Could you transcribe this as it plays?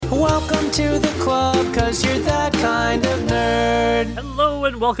into the club, 'cause you're that kind of nerd. Hello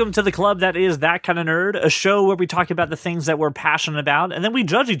and welcome to the club that is That Kind of Nerd, a show where we talk about the things that we're passionate about, and then we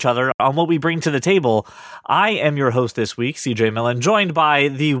judge each other on what we bring to the table. I am your host this week, CJ Millen, joined by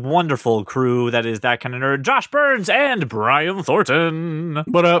the wonderful crew that is That Kind of Nerd, Josh Burns and Brian Thornton.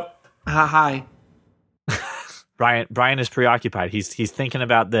 What up? Hi. Brian is preoccupied. He's thinking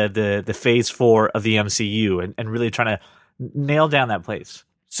about the phase 4 of the MCU and really trying to nail down that place.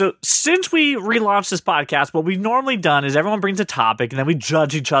 So since we relaunched this podcast, what we've normally done is everyone brings a topic and then we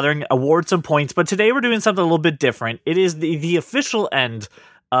judge each other and award some points. But today we're doing something a little bit different. It is the official end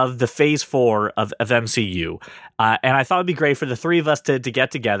of the phase 4 of MCU. And I thought it'd be great for the three of us to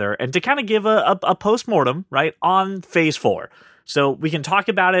get together and to kind of give a postmortem, right, on phase 4. So we can talk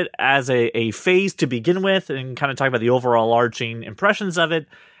about it as a phase to begin with and kind of talk about the overall arching impressions of it.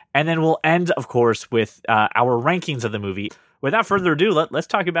 And then we'll end, of course, with our rankings of the movie. Without further ado, let's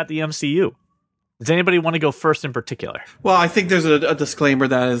talk about the MCU. Does anybody want to go first in particular? Well, I think there's a disclaimer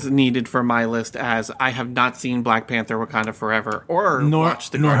that is needed for my list, as I have not seen Black Panther: Wakanda Forever or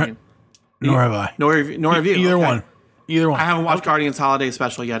watched The Guardian. Nor have I. Nor have you. Either Okay. one. Either one. I haven't watched Guardians Holiday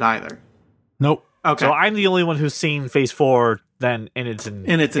Special yet either. Nope. Okay. So I'm the only one who's seen phase 4 then in its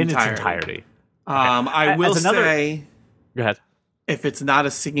entirety. I will say, Go ahead. if it's not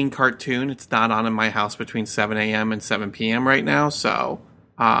a singing cartoon, it's not on in my house between 7 a.m. and 7 p.m. right now. So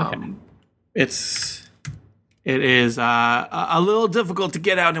it is a little difficult to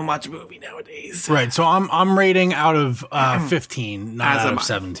get out and watch a movie nowadays. Right. So I'm rating out of 15, not As out am of I.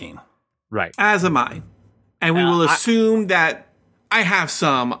 17. Right. As am I. And we will assume that I have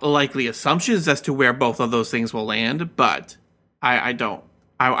some likely assumptions as to where both of those things will land, but I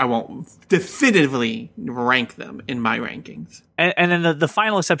won't definitively rank them in my rankings. And then the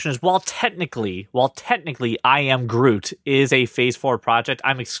final exception is while technically I Am Groot is a phase 4 project,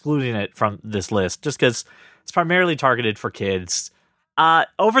 I'm excluding it from this list just because it's primarily targeted for kids.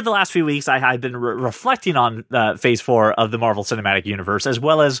 Over the last few weeks, I've been reflecting on phase 4 of the Marvel Cinematic Universe, as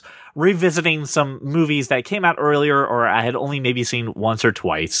well as revisiting some movies that came out earlier or I had only maybe seen once or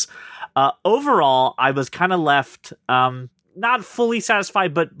twice. Overall, I was kind of left not fully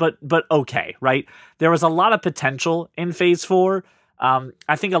satisfied, but okay, right? There was a lot of potential in phase 4.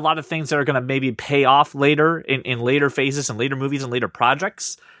 I think a lot of things that are going to maybe pay off later in later phases and later movies and later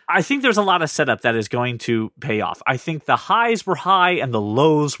projects. I think there's a lot of setup that is going to pay off. I think the highs were high and the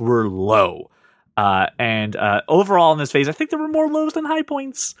lows were low. And overall in this phase, I think there were more lows than high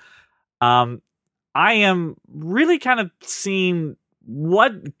points. I am really kind of seeing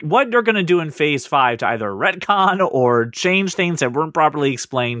what they're going to do in phase 5 to either retcon or change things that weren't properly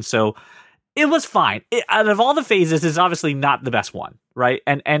explained. So it was fine. Out of all the phases, it's obviously not the best one, right?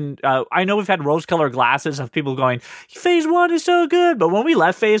 And I know we've had rose-colored glasses of people going, phase 1 is so good, but when we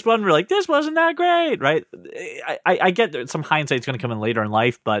left phase 1, we're like, this wasn't that great, right? I get that some hindsight's going to come in later in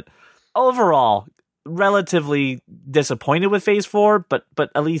life, but overall, relatively disappointed with phase 4, but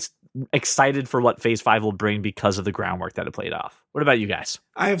at least excited for what phase 5 will bring because of the groundwork that it played off. What about you guys?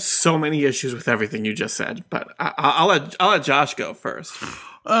 I have so many issues with everything you just said, but I'll let Josh go first.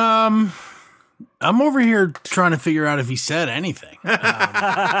 I'm over here trying to figure out if he said anything.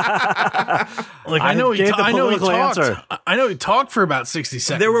 I know he talked for about 60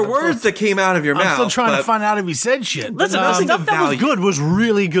 seconds. There were words that came out of your mouth. I'm still trying to find out if he said shit. Listen, the stuff that was good was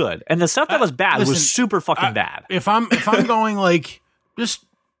really good, and the stuff that was bad was super fucking bad. If I'm going like just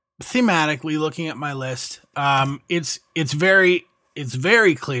thematically looking at my list, it's very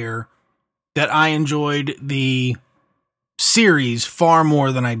clear that I enjoyed the series far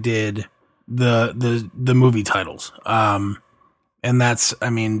more than I did the movie titles. And that's, I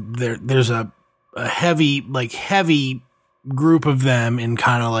mean, there's a heavy group of them in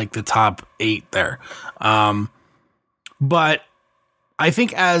kind of like the top 8 there. But I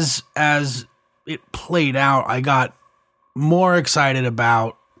think as it played out, I got more excited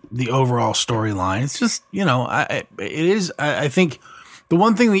about the overall storyline. It's just, I think the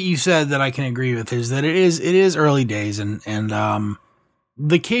one thing that you said that I can agree with is that it is early days and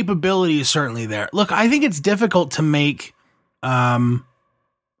the capability is certainly there. Look, I think it's difficult to make a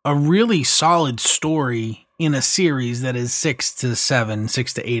really solid story in a series that is 6 to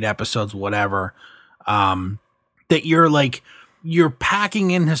 8 episodes, whatever. That you're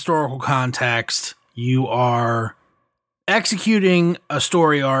packing in historical context. You are executing a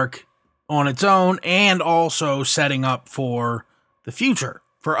story arc on its own and also setting up for the future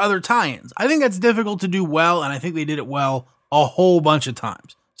for other tie-ins. I think that's difficult to do well, and I think they did it well a whole bunch of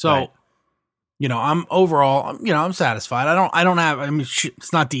times. So, right. I'm overall, I'm satisfied. I don't have,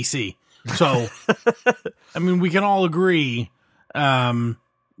 it's not DC. So, we can all agree,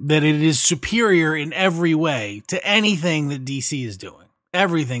 that it is superior in every way to anything that DC is doing.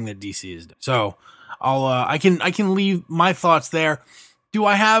 Everything that DC is doing. So I can leave my thoughts there. Do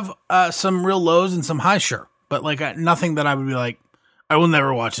I have some real lows and some highs? Sure. But like nothing that I would be like, I will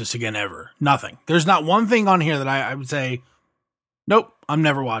never watch this again ever. Nothing. There's not one thing on here that I would say, nope, I'm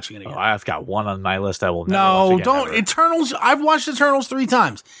never watching it again. Oh, I've got one on my list I will never No, watch again, don't. ever. Eternals, I've watched Eternals 3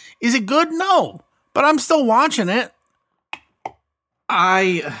 times. Is it good? No. But I'm still watching it.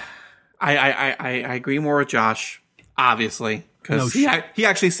 I agree more with Josh, obviously, because he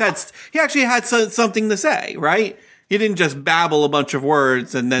actually had something to say, right? He didn't just babble a bunch of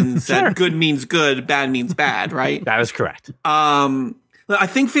words and then said good means good, bad means bad, right? That is correct. I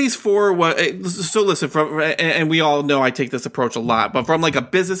think Phase 4 was so. Listen, and we all know I take this approach a lot, but from like a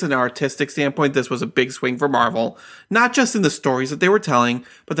business and artistic standpoint, this was a big swing for Marvel. Not just in the stories that they were telling,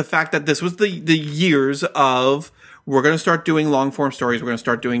 but the fact that this was the years of we're going to start doing long form stories. We're going to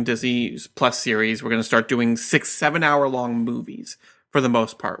start doing Disney Plus series. We're going to start doing 6-7 hour long movies for the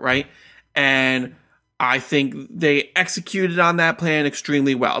most part, right? And I think they executed on that plan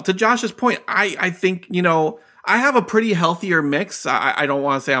extremely well. To Josh's point, I think, I have a pretty healthier mix. I don't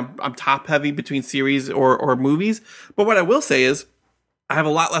want to say I'm top heavy between series or movies, but what I will say is I have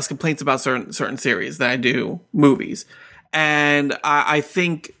a lot less complaints about certain series than I do movies. And I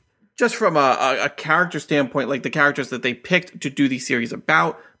think just from a character standpoint, like the characters that they picked to do these series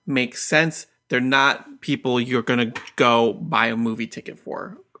about make sense. They're not people you're going to go buy a movie ticket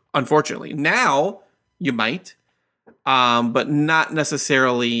for, unfortunately. Now, you might, but not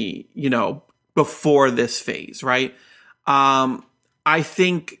necessarily, before this phase, right? I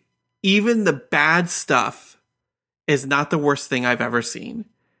think even the bad stuff is not the worst thing I've ever seen.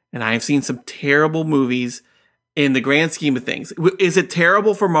 And I have seen some terrible movies in the grand scheme of things. Is it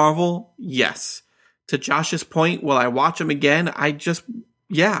terrible for Marvel? Yes. To Josh's point, will I watch them again? I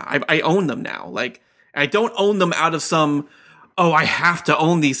own them now. Like, I don't own them out of some, I have to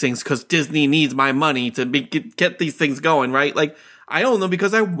own these things because Disney needs my money to get these things going, right? Like, I own them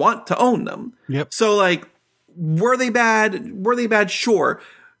because I want to own them. Yep. So, like, were they bad? Were they bad? Sure.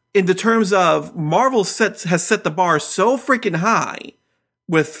 In the terms of Marvel has set the bar so freaking high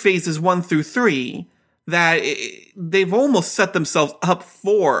with phases 1 through 3 that they've almost set themselves up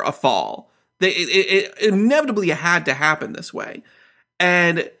for a fall. It inevitably had to happen this way.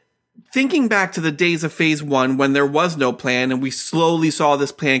 And thinking back to the days of phase 1 when there was no plan and we slowly saw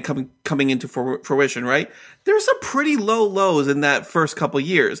this plan coming into fruition, right? There's some pretty low lows in that first couple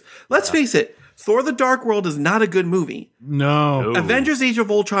years. Let's face it, Thor the Dark World is not a good movie. No. Avengers Age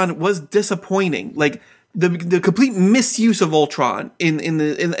of Ultron was disappointing. Like, the complete misuse of Ultron in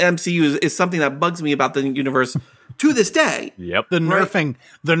the MCU is something that bugs me about the universe to this day. Yep. The nerfing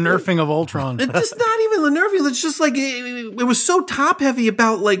of Ultron. It's just not even the nerfing. It's just like it was so top heavy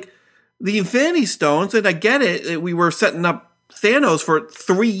about like the Infinity Stones, and I get it. We were setting up Thanos for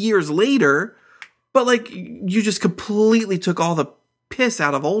 3 years later, but like you just completely took all the piss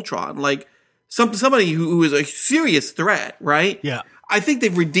out of Ultron. Like somebody who is a serious threat, right? Yeah. I think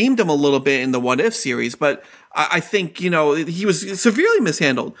they've redeemed him a little bit in the What If series, but I think, he was severely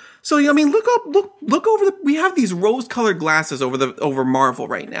mishandled. So, look over we have these rose-colored glasses over Marvel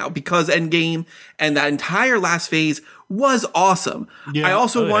right now because Endgame and that entire last phase was awesome. Yeah. I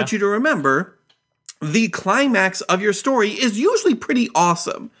also want you to remember the climax of your story is usually pretty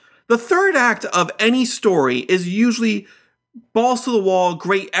awesome. The third act of any story is usually balls to the wall,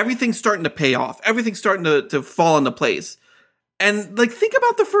 great, everything's starting to pay off, everything's starting to fall into place. And like, think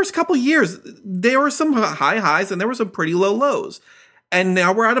about the first couple years. There were some high highs and there were some pretty low lows. And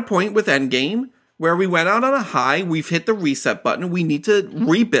now we're at a point with Endgame where we went out on a high. We've hit the reset button. We need to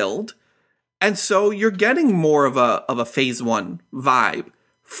rebuild. And so you're getting more of a phase 1 vibe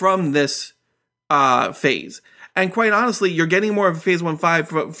from this phase. And quite honestly, you're getting more of a phase 1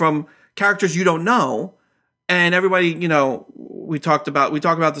 vibe from characters you don't know. And everybody, we talk about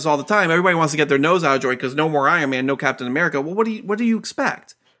this all the time. Everybody wants to get their nose out of joint because no more Iron Man, no Captain America. Well, what do you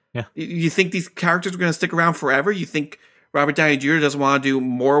expect? Yeah. You think these characters are going to stick around forever? You think Robert Downey Jr. doesn't want to do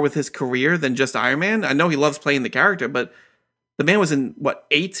more with his career than just Iron Man? I know he loves playing the character, but the man was in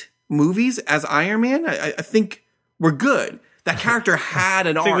 8 movies as Iron Man? I think we're good. That character had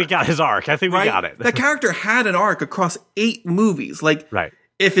an arc. I think we got his arc. I think we got it. That character had an arc across 8 movies. Like, right.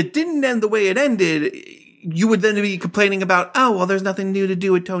 If it didn't end the way it ended, you would then be complaining about, there's nothing new to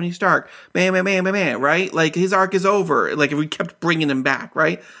do with Tony Stark. Man, right? Like, his arc is over. Like, if we kept bringing him back,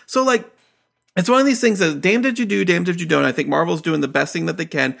 right? So, like, it's one of these things that damned if you do, damned if you don't. I think Marvel's doing the best thing that they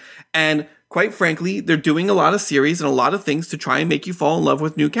can. And quite frankly, they're doing a lot of series and a lot of things to try and make you fall in love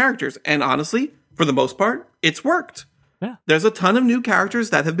with new characters. And honestly, for the most part, it's worked. Yeah. There's a ton of new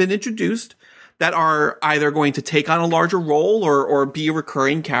characters that have been introduced that are either going to take on a larger role or be a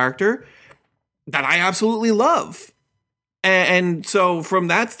recurring character that I absolutely love. And so from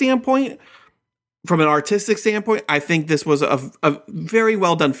that standpoint, from an artistic standpoint, I think this was a very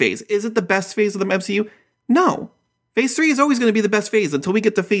well done phase. Is it the best phase of the MCU? No. Phase 3 is always going to be the best phase until we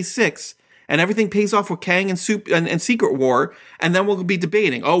get to Phase 6 and everything pays off with Kang and Secret War, and then we'll be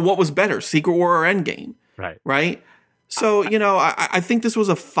debating, what was better, Secret War or Endgame? Right? So, I think this was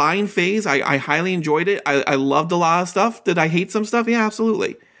a fine phase. I highly enjoyed it. I loved a lot of stuff. Did I hate some stuff? Yeah,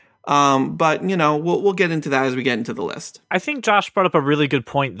 absolutely. But we'll get into that as we get into the list. I think Josh brought up a really good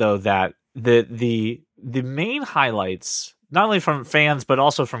point, though, that the main highlights, not only from fans but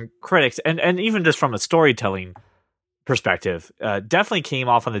also from critics, and even just from a storytelling perspective, definitely came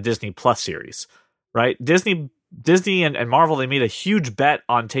off on the Disney Plus series, right? Disney and Marvel, they made a huge bet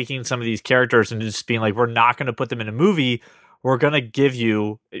on taking some of these characters and just being like, we're not going to put them in a movie. We're going to give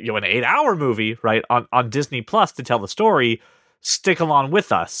you, an 8-hour movie, right, on Disney Plus to tell the story. Stick along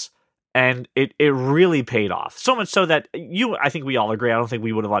with us. And it really paid off. So much so that I think we all agree. I don't think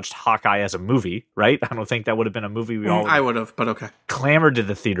we would have watched Hawkeye as a movie, right? I don't think that would have been a movie we all I would have, but okay. Clamored to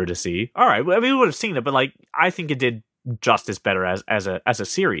the theater to see. All right. I mean, we would have seen it, but I think it did justice better as a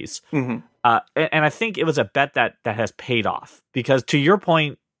series. Mm-hmm. And I think it was a bet that has paid off, because to your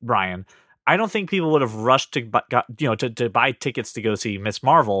point, Brian, I don't think people would have rushed to buy tickets to go see Miss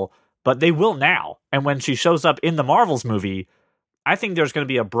Marvel, but they will now. And when she shows up in the Marvels movie, I think there's going to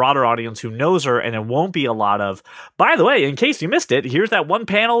be a broader audience who knows her, and it won't be a lot of, by the way, in case you missed it, here's that one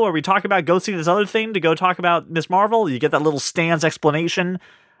panel where we talk about go see this other thing to go talk about Miss Marvel. You get that little Stan's explanation,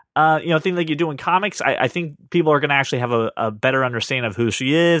 thing like you do in comics. I think people are going to actually have a better understanding of who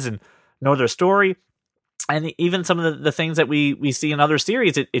she is and know their story. And even some of the things that we see in other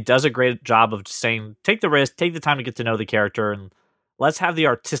series, it does a great job of just saying, take the risk, take the time to get to know the character, and let's have the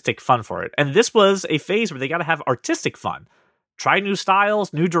artistic fun for it. And this was a phase where they got to have artistic fun. Try new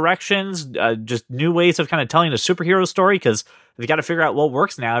styles, new directions, just new ways of kind of telling a superhero story, because they got to figure out what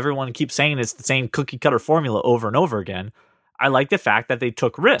works now. Everyone keeps saying it's the same cookie cutter formula over and over again. I like the fact that they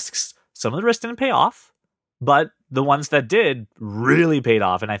took risks. Some of the risks didn't pay off, but the ones that did really paid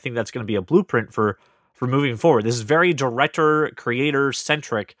off. And I think that's going to be a blueprint for moving forward. This is very director, creator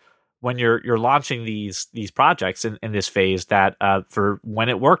centric when you're launching these projects in this phase, that for when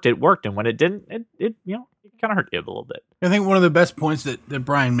it worked. And when it didn't, it kind of hurt you a little bit. I think one of the best points that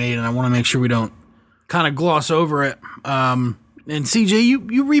Brian made, and I want to make sure we don't kind of gloss over it. And CJ, you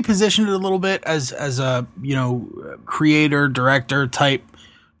repositioned it a little bit as a creator, director type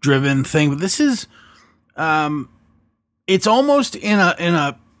driven thing, but this is it's almost in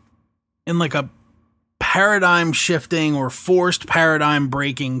like a paradigm shifting or forced paradigm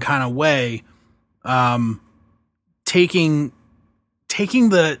breaking kind of way, taking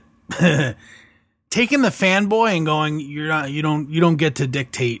the taking the fanboy and going, you don't get to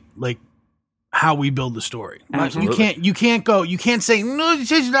dictate like how we build the story. Absolutely. You can't say, no,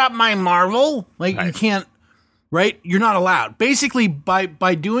 this is not my Marvel. Like, right. You can't, right? You're not allowed. Basically,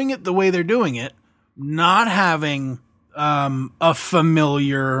 by doing it the way they're doing it, not having a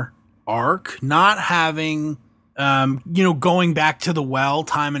familiar arc, not having going back to the well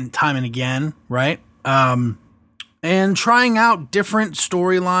time and again, right? And trying out different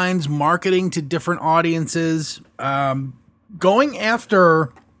storylines, marketing to different audiences, going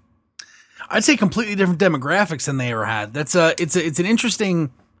after, I'd say, completely different demographics than they ever had. It's an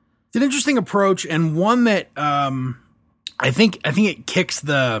interesting approach, and one that I think it kicks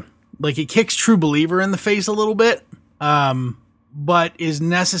True Believer in the face a little bit, but is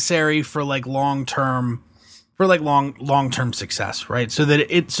necessary for long-term success, right? So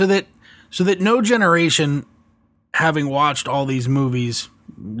that no generation, having watched all these movies,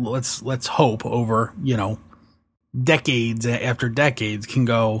 let's hope over decades after decades, can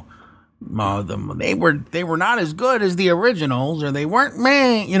go, they were not as good as the originals, or they weren't,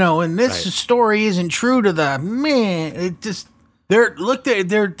 and this right. story isn't true to the It just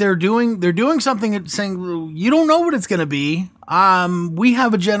they're doing something that's saying, you don't know what it's going to be. We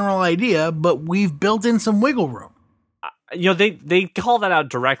have a general idea, but we've built in some wiggle room. They call that out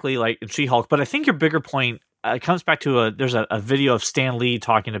directly, like in She-Hulk, but I think your bigger point comes back to there's a video of Stan Lee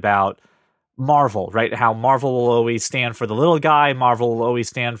talking about Marvel, right? How Marvel will always stand for the little guy. Marvel will always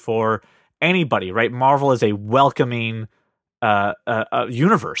stand for anybody, right? Marvel is a welcoming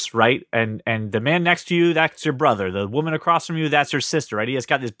universe, right? And the man next to you, that's your brother. The woman across from you, that's your sister, right? He has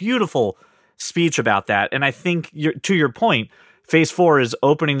got this beautiful speech about that. And I think to your point, Phase 4 is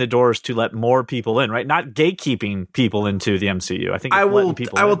opening the doors to let more people in, right? Not gatekeeping people into the MCU. I think it's letting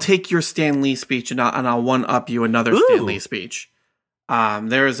people I will in. take your Stan Lee speech and I'll one up you another Stan Lee speech.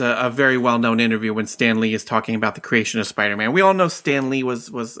 There is a very well known interview when Stan Lee is talking about the creation of Spider-Man. We all know Stan Lee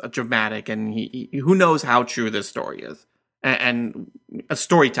was a dramatic, and he who knows how true this story is, and a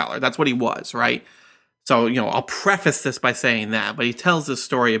storyteller. That's what he was, right? So I'll preface this by saying that, but he tells this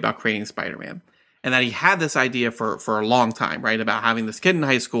story about creating Spider-Man. And that he had this idea for a long time, right? About having this kid in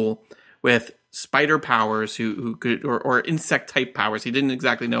high school with spider powers who could, or insect type powers. He didn't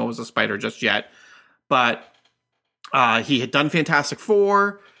exactly know it was a spider just yet. But he had done Fantastic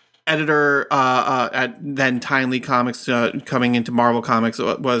Four. Editor at then Timely Comics, coming into Marvel Comics,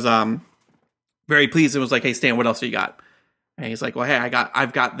 was very pleased and was like, "Hey Stan, what else do you got?" And he's like, "Well, hey,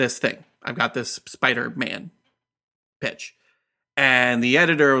 I've got this thing. I've got this Spider-Man pitch." And the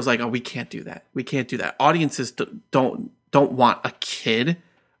editor was like, "Oh, we can't do that. We can't do that. Audiences don't want a kid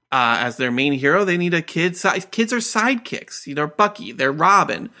as their main hero. They need a kid. Kids are sidekicks. They're Bucky. They're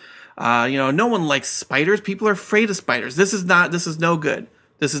Robin. No one likes spiders. People are afraid of spiders. This is no good.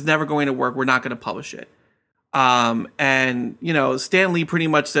 This is never going to work. We're not going to publish it." And Stan Lee pretty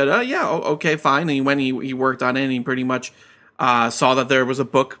much said, "Oh yeah, okay, fine." And he went. He worked on it. And he pretty much saw that there was a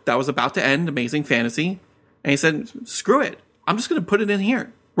book that was about to end, Amazing Fantasy, and he said, "Screw it. I'm just going to put it in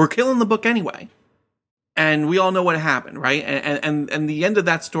here. We're killing the book anyway." And we all know what happened, right? And the end of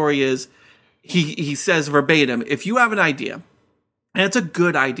that story is he says verbatim, "If you have an idea, and it's a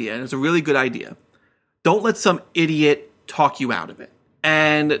good idea, and it's a really good idea, don't let some idiot talk you out of it."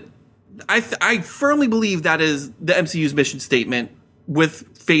 And I firmly believe that is the MCU's mission statement with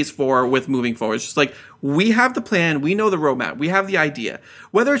Phase 4, with moving forward. It's just like, we have the plan, we know the roadmap, we have the idea.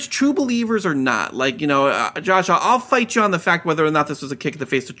 Whether it's true believers or not, Josh, I'll fight you on the fact whether or not this was a kick in the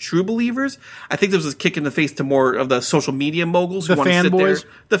face to true believers. I think this was a kick in the face to more of the social media moguls who want to sit there.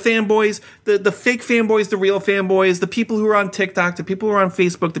 The fanboys, the fake fanboys, the real fanboys, the people who are on TikTok, the people who are on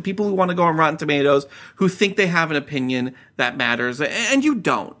Facebook, the people who want to go on Rotten Tomatoes, who think they have an opinion that matters. And you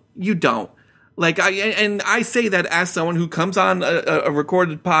don't. You don't. I say that as someone who comes on a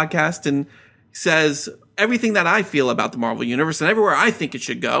recorded podcast and says everything that I feel about the Marvel Universe and everywhere I think it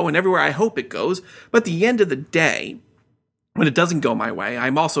should go and everywhere I hope it goes. But at the end of the day, when it doesn't go my way,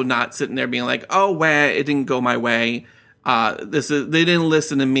 I'm also not sitting there being like, "Oh, well, it didn't go my way. They didn't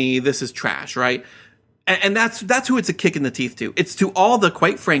listen to me. This is trash," right? And that's who it's a kick in the teeth to. It's to all the,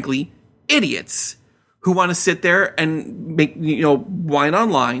 quite frankly, idiots who want to sit there and make whine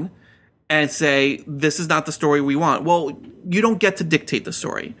online and say, "This is not the story we want." Well, you don't get to dictate the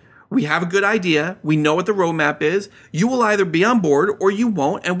story. We have a good idea. We know what the roadmap is. You will either be on board or you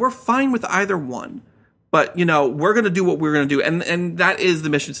won't, and we're fine with either one. But, we're going to do what we're going to do. And that is the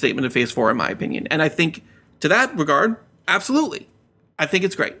mission statement of Phase 4, in my opinion. And I think, to that regard, absolutely. I think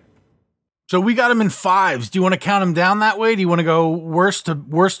it's great. So we got them in 5s. Do you want to count them down that way? Do you want to go worst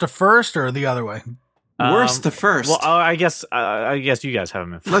to first, or the other way? Worst to first. Well, I guess you guys have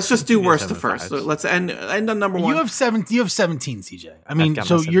them in 5. Let's just do worst to first. So let's end on number 1. You have 17, CJ. I mean,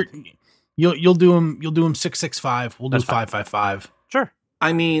 so you'll do them 6, 6, 5. We'll do 5, 5, 5. Sure.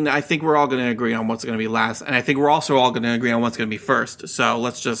 I mean, I think we're all going to agree on what's going to be last, and I think we're also all going to agree on what's going to be first. So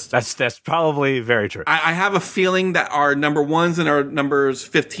let's just... That's probably very true. I have a feeling that our number 1s and our numbers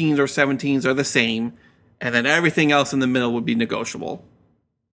 15s or 17s are the same, and then everything else in the middle would be negotiable.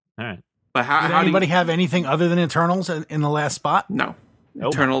 All right. But how did anybody have anything other than Eternals in the last spot? No.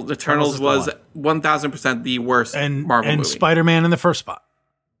 Nope. Eternals was 1,000% the worst Marvel movie. And Spider-Man in the first spot.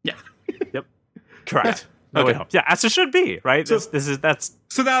 Yeah. Yep. Correct. Yeah. Okay. Yeah, as it should be, right? So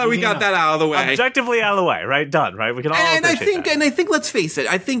now that we got that out of the way, objectively out of the way, right? Done, right? We can all appreciate that. And I think, let's face it,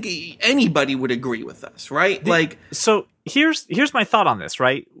 I think anybody would agree with us, right? So here's my thought on this,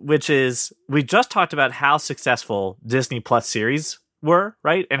 right? Which is, we just talked about how successful Disney Plus series were,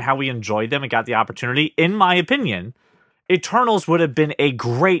 right? And how we enjoyed them and got the opportunity. In my opinion, Eternals would have been a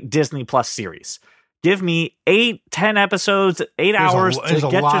great Disney Plus series. Give me 8, 10 episodes, 8 hours to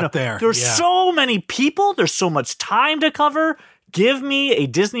get to know. There's so many people. There's so much time to cover. Give me a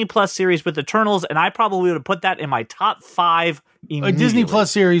Disney Plus series with Eternals, and I probably would have put that in my top 5 immediately. A Disney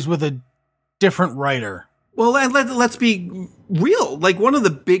Plus series with a different writer. Well, let's be real. One of the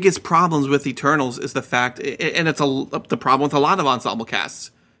biggest problems with Eternals is the fact, and it's the problem with a lot of ensemble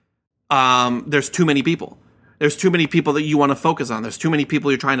casts. There's too many people. There's too many people that you want to focus on. There's too many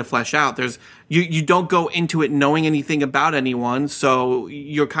people you're trying to flesh out. You don't go into it knowing anything about anyone, so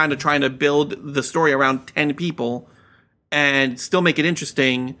you're kind of trying to build the story around 10 people and still make it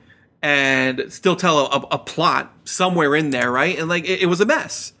interesting and still tell a plot somewhere in there, right? And it was a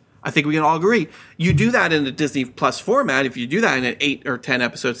mess. I think we can all agree. You do that in a Disney Plus format, if you do that in an 8 or 10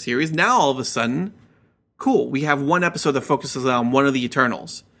 episode series, now all of a sudden, cool, we have one episode that focuses on one of the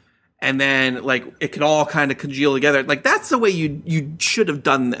Eternals. And then, like, it can all kind of congeal together. Like, that's the way you should have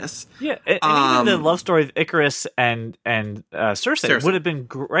done this. Yeah, and even the love story of Icarus and Cersei would have been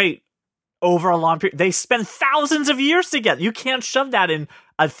great over a long period. They spend thousands of years together. You can't shove that in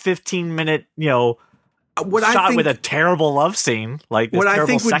a 15-minute, shot with a terrible love scene. Like this what terrible I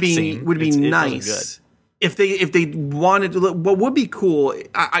think would sex be scene. would be It nice if they wanted to. What would be cool?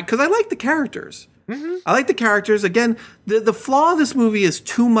 Because I like the characters. Mm-hmm. I like the characters. Again, the flaw of this movie is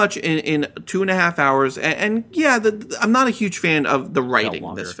too much in 2.5 hours. And yeah, I'm not a huge fan of the writing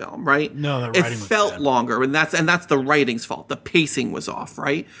in this film, right? No, the writing it felt longer, and that's the writing's fault. The pacing was off,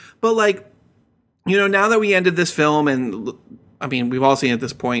 right? But like, now that we ended this film, and I mean, we've all seen at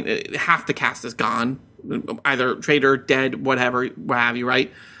this point, half the cast is gone, either traitor, dead, whatever, what have you,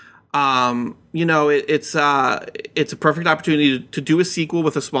 right? It's a perfect opportunity to do a sequel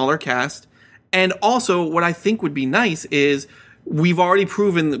with a smaller cast. And also, what I think would be nice is we've already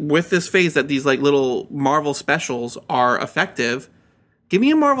proven with this phase that these like little Marvel specials are effective. Give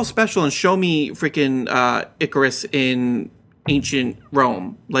me a Marvel special and show me freaking Icarus in ancient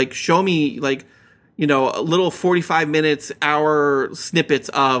Rome. Like, show me like, a little 45 minutes, hour snippets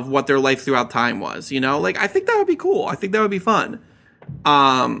of what their life throughout time was. Like, I think that would be cool. I think that would be fun.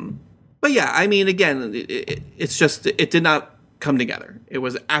 But yeah, I mean, again, it's just it did not come together. It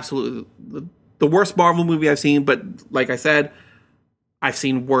was absolutely the worst Marvel movie I've seen, but like I said, I've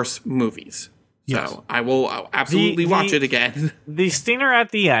seen worse movies. Yes. So I'll absolutely watch it again. The stinger at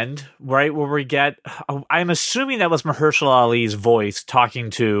the end, right, where we get, I'm assuming that was Mahershala Ali's voice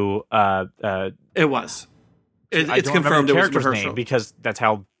talking to... it was. It's confirmed it was Mahershala. Name because that's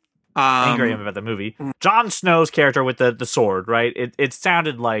how angry I am about the movie. Jon Snow's character with the sword, right? It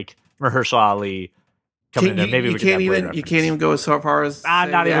sounded like Mahershala Ali... You can't even go so far as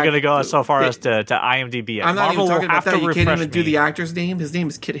I'm not even going to go so far as to IMDb. I'm not even talking about that. You can't even do the actor's name. His name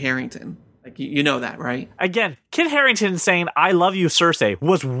is Kit Harington. Like you know that, right? Again, Kit Harington saying "I love you, Cersei"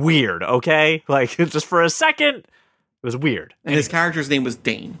 was weird. Okay, like just for a second, it was weird. And his character's name was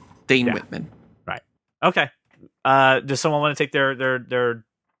Dane Whitman. Right. Okay. Does someone want to take their?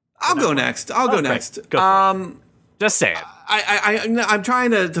 I'll go next. I'll go next. Go just say it. I'm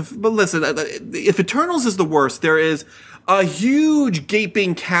trying to, but listen, if Eternals is the worst, there is a huge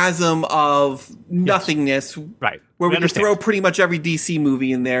gaping chasm of nothingness. Yes. Right. Where we can throw pretty much every DC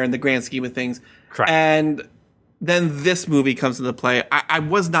movie in there in the grand scheme of things. Correct. And then this movie comes into play. I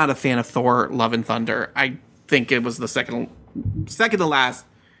was not a fan of Thor: Love and Thunder. I think it was the second to last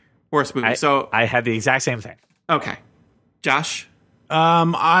worst movie. I had the exact same thing. Okay. Josh?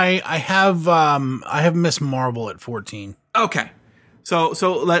 I have Miss Marvel at 14. Okay. So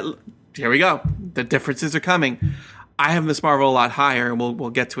here we go. The differences are coming. I have Miss Marvel a lot higher, and we'll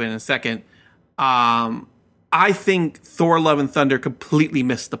get to it in a second. I think Thor: Love and Thunder completely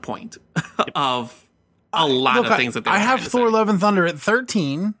missed the point of a lot of things that they were I have Thor: say. Love and Thunder at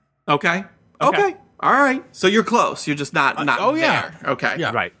 13. Okay. All right. So you're close. You're just not there. Yeah. Okay.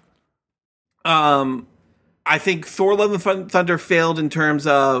 Yeah. Right. I think Thor: Love and Thunder failed in terms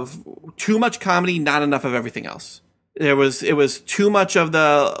of too much comedy, not enough of everything else. It was too much of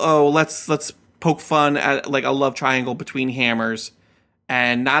the let's poke fun at like a love triangle between hammers,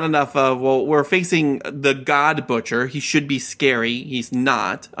 and not enough of we're facing the God Butcher. He should be scary. He's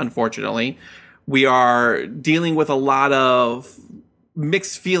not, unfortunately. We are dealing with a lot of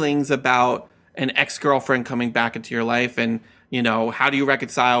mixed feelings about an ex-girlfriend coming back into your life, and how do you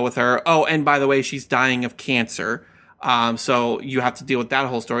reconcile with her? Oh, and by the way, she's dying of cancer. So you have to deal with that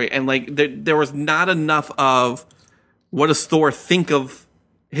whole story. And like, there was not enough of what does Thor think of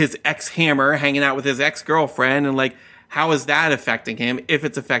his ex-hammer hanging out with his ex-girlfriend, and like, how is that affecting him, if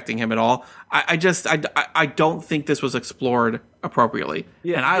it's affecting him at all? I don't think this was explored appropriately.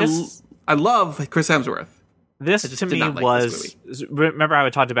 Yeah, and I love Chris Hemsworth. This to me was, remember how I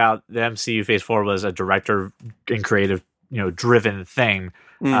talked about the MCU Phase 4 was a director and creative, driven thing.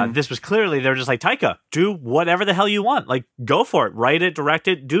 This was clearly, they're just like, Taika, do whatever the hell you want. Like, go for it. Write it, direct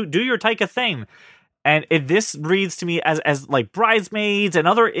it, do your Taika thing. And this reads to me as like Bridesmaids and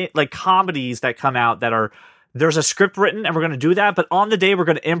other like comedies that come out that are, there's a script written and we're going to do that, but on the day we're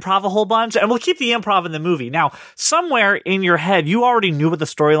going to improv a whole bunch and we'll keep the improv in the movie. Now, somewhere in your head, you already knew what the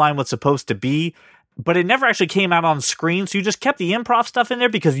storyline was supposed to be, but it never actually came out on screen. So you just kept the improv stuff in there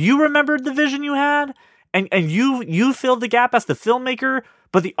because you remembered the vision you had, and you filled the gap as the filmmaker,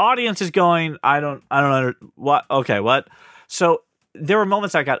 but the audience is going, I don't know what. Okay, what? So there were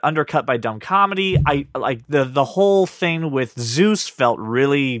moments that got undercut by dumb comedy. I like the whole thing with Zeus felt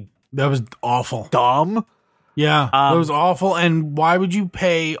really That was awful. dumb. Yeah, that was awful. And why would you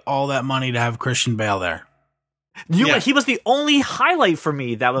pay all that money to have Christian Bale there? You know Yeah. what? He was the only highlight for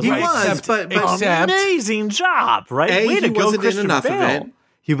me that was He like was, but amazing job, right? A, Way to he go, wasn't in Christian enough of Bale. it.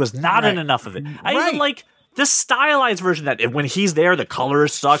 He was not in Right. enough of it. I Right. even like the stylized version that when he's there, the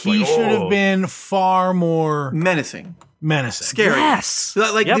colors suck. He like, should oh. have been far more menacing. menacing. Scary. Yes.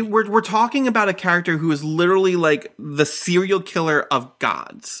 Like Yep. we're talking about a character who is literally like the serial killer of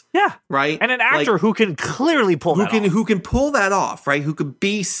gods, Yeah. right? And an actor Like, who can clearly pull that off. who can pull that off, right? Who could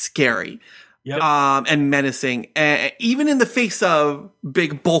be scary, Yep. and menacing, even in the face of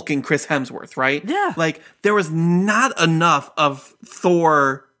big bulking Chris Hemsworth, right? Yeah. Like there was not enough of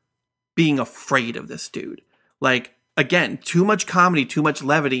Thor being afraid of this dude. Like again, too much comedy, too much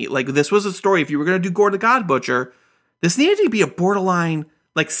levity. Like this was a story. If you were going to do Gore the God Butcher, this needed to be a borderline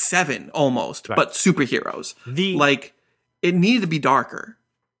like 7 almost, but superheroes. Like it needed to be darker.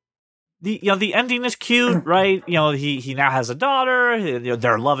 The ending is cute, right? He now has a daughter.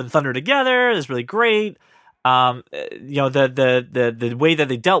 They're love and thunder together. It's really great. The way that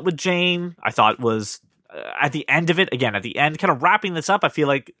they dealt with Jane, I thought was at the end of it. Again, at the end, kind of wrapping this up. I feel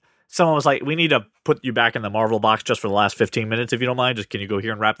like someone was like, "We need to put you back in the Marvel box just for the last 15 minutes, if you don't mind. Just can you go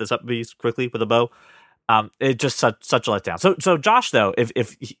here and wrap this up, please, quickly with a bow?" It just such a letdown. So Josh, though,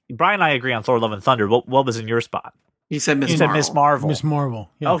 if Brian and I agree on Thor: Love and Thunder, what was in your spot? He said Miss You said Miss Marvel. Miss Marvel.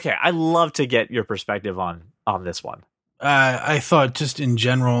 Yeah. Okay, I'd love to get your perspective on this one. I thought just in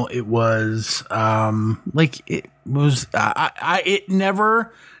general it was it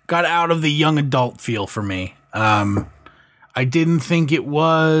never got out of the young adult feel for me. I didn't think it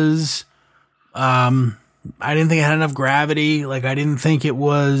was I didn't think it had enough gravity. Like I think it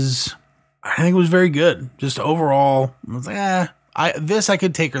was very good. Just overall, I was like, I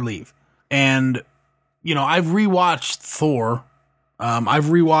could take or leave. And I've rewatched Thor. I've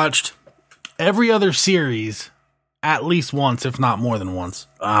rewatched every other series at least once, if not more than once.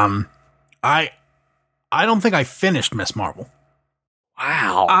 I don't think I finished Miss Marvel.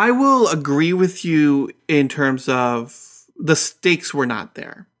 Wow. I will agree with you in terms of the stakes were not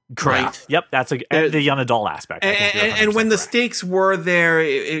there. Correct. Right? Yep, that's the young adult aspect. I think you're And when the 100% correct. stakes were there,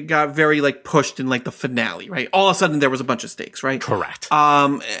 it got very like pushed in like the finale, right? All of a sudden there was a bunch of stakes, right? Correct.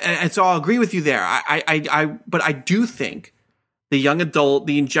 And so I'll agree with you there. But I do think the young adult,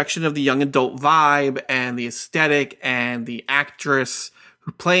 the injection of the young adult vibe and the aesthetic and the actress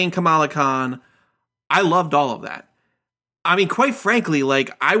who playing Kamala Khan, I loved all of that. I mean, quite frankly, like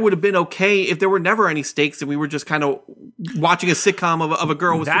I would have been okay if there were never any stakes and we were just kind of watching a sitcom of a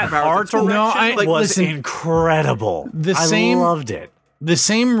girl with that superpowers. art at school. direction was incredible. I loved it. The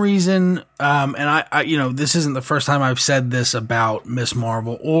same reason, and I this isn't the first time I've said this about Miss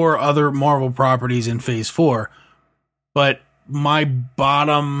Marvel or other Marvel properties in Phase 4, but my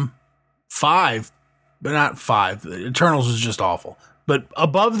bottom 5, but not 5, Eternals was just awful. But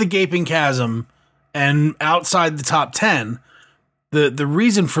above the gaping chasm and outside the top 10, the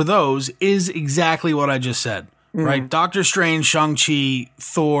reason for those is exactly what I just said, right? Doctor Strange, Shang-Chi,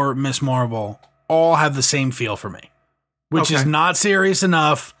 Thor, Miss Marvel all have the same feel for me, which is not serious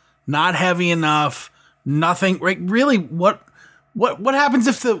enough, not heavy enough, nothing. Right? Really, what happens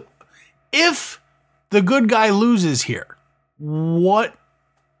if the good guy loses here?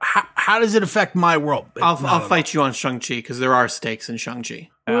 How does it affect my world? I'll fight you on Shang-Chi because there are stakes in Shang-Chi.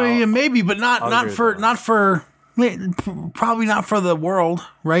 Well, yeah, maybe, but not for probably not for the world,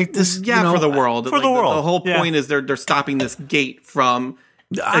 right? For the world. For the world. The whole point is they're stopping this gate from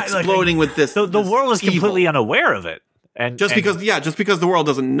exploding with this. The this world is evil. completely unaware of it. And Just because the world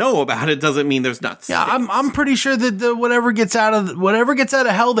doesn't know about it doesn't mean there's not. Yeah, stakes. I'm pretty sure that whatever gets out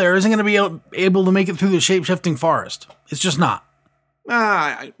of hell there isn't going to be able to make it through the shape-shifting forest. It's just not.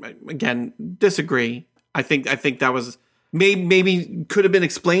 I again disagree. I think that was maybe could have been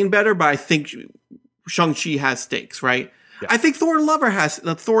explained better, but I think Shang-Chi has stakes, right? Yeah. I think Thor and Love and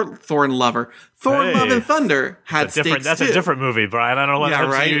Thunder had stakes. That's too. a different movie, Brian. I don't know what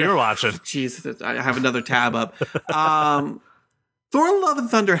MCU you're watching. Jeez, I have another tab up. Thor and Love and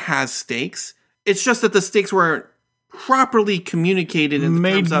Thunder has stakes. It's just that the stakes weren't properly communicated in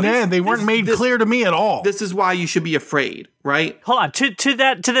terms of they weren't made clear to me at all. This is why you should be afraid, right? Hold on. To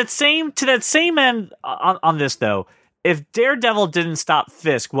that same end on this though. If Daredevil didn't stop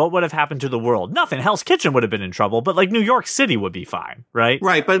Fisk, what would have happened to the world? Nothing. Hell's Kitchen would have been in trouble, but like New York City would be fine, right?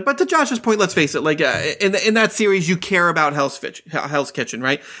 Right, but to Josh's point, let's face it. Like in that series, you care about Hell's Kitchen,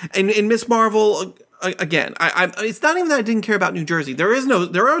 right? And in Miss Marvel, again, it's not even that I didn't care about New Jersey. There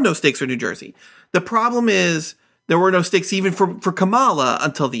are no stakes for New Jersey. The problem is there were no stakes even for Kamala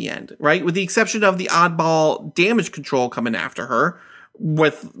until the end, right? With the exception of the oddball damage control coming after her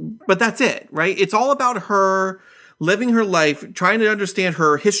but that's it, right? It's all about her living her life, trying to understand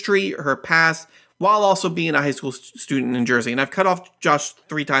her history, her past, while also being a high school student in Jersey. And I've cut off Josh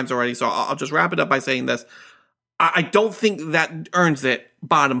 3 times already, so I'll just wrap it up by saying this. I don't think that earns it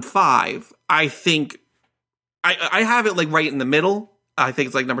bottom 5. I think I have it like right in the middle. I think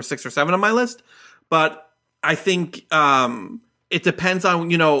it's like number 6 or 7 on my list. But I think it depends on,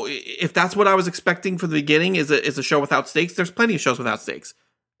 if that's what I was expecting from the beginning is a show without stakes. There's plenty of shows without stakes.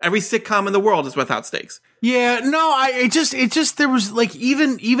 Every sitcom in the world is without stakes. Yeah, no, it just there was like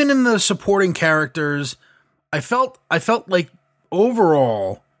even in the supporting characters, I felt like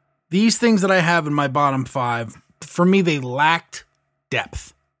overall these things that I have in my bottom 5, for me they lacked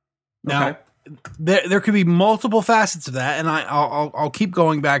depth. Now, okay. There could be multiple facets of that, and I'll keep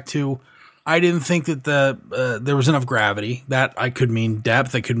going back to I didn't think that there was enough gravity. That I could mean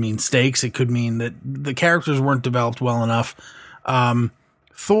depth, it could mean stakes, it could mean that the characters weren't developed well enough.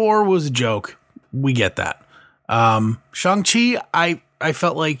 Thor was a joke. We get that. Shang-Chi, I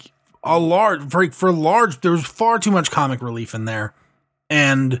felt like a large, there was far too much comic relief in there.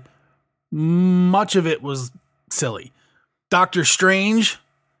 And much of it was silly. Doctor Strange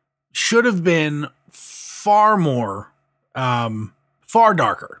should have been far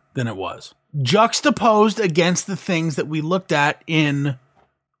darker than it was. Juxtaposed against the things that we looked at in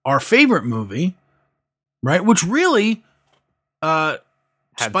our favorite movie, right? Which really,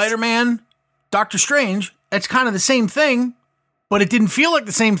 Spider-Man, Doctor Strange, it's kind of the same thing, but it didn't feel like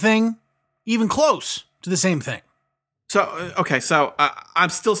the same thing, even close to the same thing. So, okay, so I'm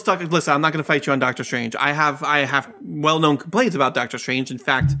still stuck. Listen, I'm not going to fight you on Doctor Strange. I have well-known complaints about Doctor Strange. In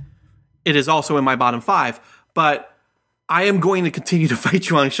fact, it is also in my bottom 5, but I am going to continue to fight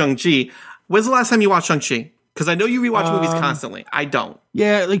you on Shang-Chi. When's the last time you watched Shang-Chi? Because I know you rewatch movies constantly. I don't.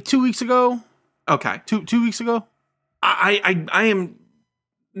 Yeah, like 2 weeks ago. Okay. 2 weeks ago. I am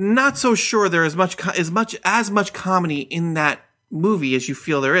not so sure there is as much comedy in that movie as you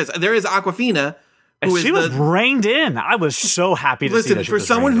feel there is. There is Awkwafina, and she was reined in. I was so happy to see that. Listen, for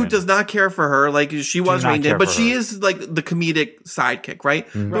someone who does not care for her, like she was reined in, but she is like the comedic sidekick, right?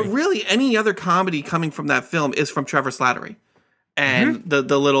 Mm-hmm. But really, any other comedy coming from that film is from Trevor Slattery and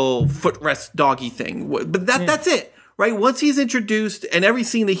the little footrest doggy thing. But that's it, right? Once he's introduced, and every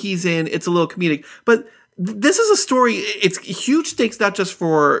scene that he's in, it's a little comedic. But this is a story. It's huge stakes, not just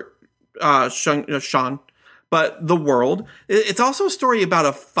for Sean, but the world. It's also a story about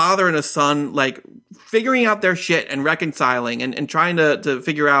a father and a son, like figuring out their shit and reconciling and trying to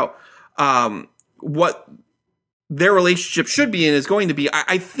figure out what their relationship should be and is going to be.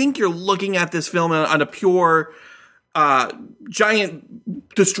 I think you're looking at this film on a pure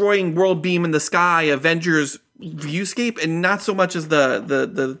giant destroying world beam in the sky Avengers viewscape, and not so much as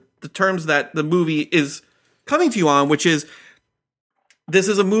the terms that the movie is coming to you on, which is this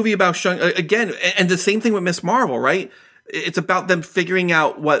is a movie about again, and the same thing with Miss Marvel, right? It's about them figuring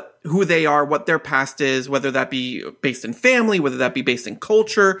out who they are, what their past is, whether that be based in family, whether that be based in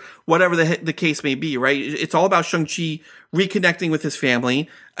culture, whatever the case may be, right? It's all about Shang-Chi reconnecting with his family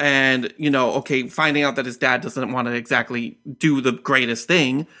and, finding out that his dad doesn't want to exactly do the greatest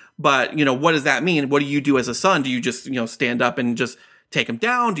thing, but, what does that mean? What do you do as a son? Do you just, stand up and just take him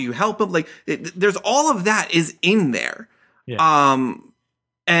down? Do you help him? Like, there's all of that is in there. Yeah.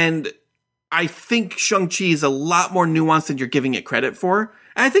 And I think Shang-Chi is a lot more nuanced than you're giving it credit for.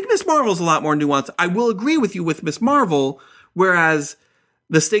 And I think Miss Marvel is a lot more nuanced. I will agree with you with Miss Marvel, whereas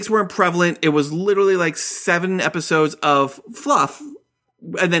the stakes weren't prevalent. It was literally like 7 episodes of fluff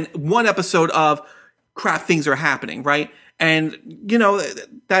and then 1 episode of crap, things are happening, right? And,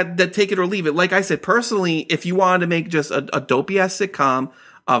 that take it or leave it. Like I said, personally, if you wanted to make just a dopey-ass sitcom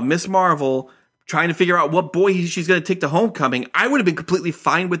of Miss Marvel trying to figure out what boy she's going to take to homecoming, I would have been completely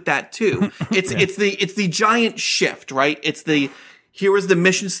fine with that too. It's the giant shift, right? Here is the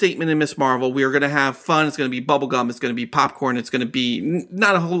mission statement in Miss Marvel. We are going to have fun. It's going to be bubblegum. It's going to be popcorn. It's going to be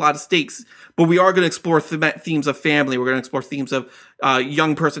not a whole lot of stakes, but we are going to explore themes of family. We're going to explore themes of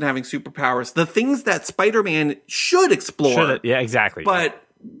young person having superpowers. The things that Spider-Man should explore. Yeah, exactly. But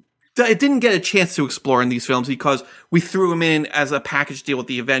it didn't get a chance to explore in these films because we threw him in as a package deal with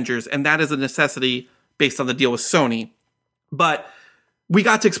the Avengers, and that is a necessity based on the deal with Sony. But we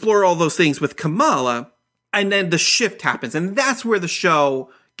got to explore all those things with Kamala, and then the shift happens, and that's where the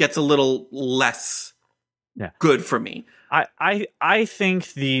show gets a little less good for me. I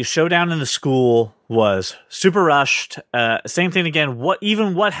think the showdown in the school was super rushed. Same thing again.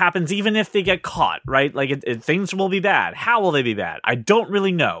 What happens even if they get caught, right? Like things will be bad. How will they be bad? I don't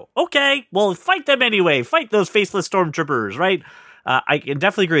really know. Okay, well, fight them anyway. Fight those faceless stormtroopers, right? I can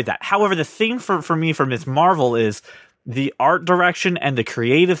definitely agree with that. However, the thing for me for Ms. Marvel is the art direction and the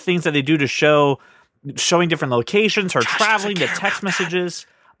creative things that they do to showing different locations, her traveling, the text messages.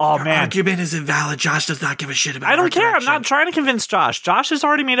 Oh, Your man. argument is invalid. Josh does not give a shit about I don't art care. direction. I'm not trying to convince Josh. Josh has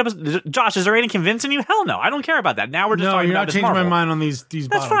already made up. Josh, is there any convincing you? Hell no. I don't care about that. Now we're just No, talking you're about not Ms. changing my Marvel. mind on these That's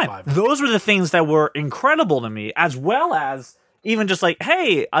bottom fine. 5. Those were the things that were incredible to me, as well as even just like,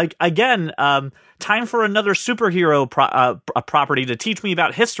 hey, time for another superhero property to teach me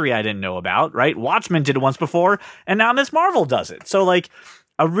about history I didn't know about, right? Watchmen did it once before, and now Ms. Marvel does it. So, like,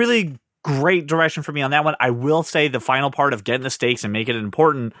 a really great direction for me on that one. I will say the final part of getting the stakes and making it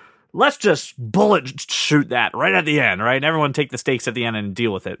important, let's just bullet shoot that right at the end, right? And everyone take the stakes at the end and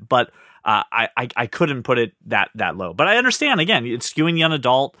deal with it. But I couldn't put it that low. But I understand, again, it's skewing young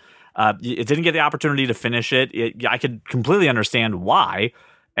adult. It didn't get the opportunity to finish it. I could completely understand why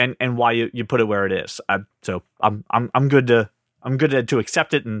and why you put it where it is. So I'm good to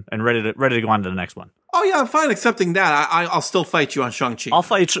accept it and ready to go on to the next one. Oh yeah, I'm fine accepting that. I'll still fight you on Shang-Chi. We'll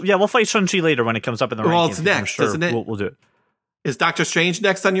fight Shang-Chi later when it comes up in the rankings. Well, it's next, I'm sure isn't it? We'll do it. Is Doctor Strange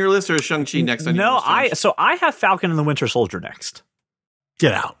next on your list, or is Shang-Chi next on your list? No, I have Falcon and the Winter Soldier next.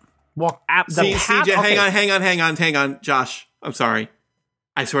 Get out. Walk. CJ, hang on, Josh. I'm sorry.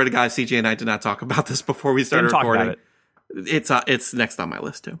 I swear to God, CJ and I did not talk about this before we started recording. It's next on my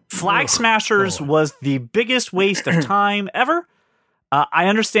list too. Flag Smashers was the biggest waste of time ever. I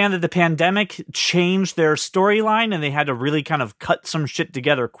understand that the pandemic changed their storyline and they had to really kind of cut some shit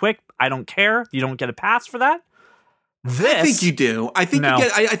together quick. I don't care. You don't get a pass for that. I think you do. I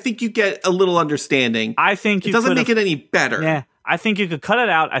think you get a little understanding. I think it doesn't make it any better. Yeah, I think you could cut it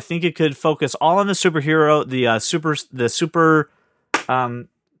out. I think you could focus all on the superhero, the super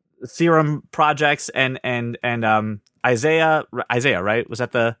serum projects and Isaiah, right? Was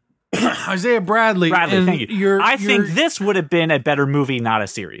that the Isaiah Bradley? Thank you. I think this would have been a better movie, not a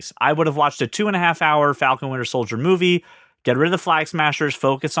series. I would have watched a 2.5-hour Falcon Winter Soldier movie. Get rid of the Flag Smashers,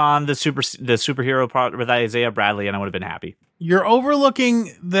 focus on the superhero part with Isaiah Bradley, and I would have been happy. You're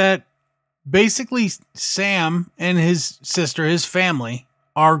overlooking that basically Sam and his sister, his family,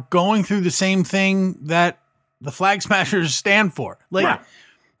 are going through the same thing that the Flag Smashers stand for. Like, yeah,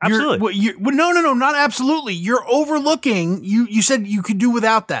 absolutely. No, not absolutely. You're overlooking. You said you could do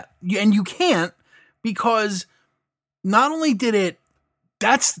without that, and you can't, because not only did it.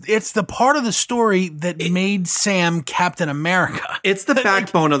 It's the part of the story that made Sam Captain America. It's the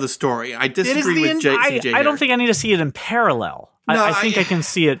backbone of the story. I disagree with CJ. I don't think I need to see it in parallel. No, I think I can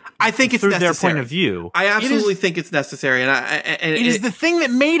see it. I think it's through necessary. Their point of view. I absolutely think it's necessary, and it is the thing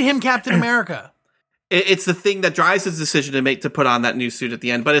that made him Captain America. It's the thing that drives his decision to put on that new suit at the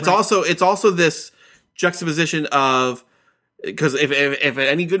end. But it's also this juxtaposition of, because if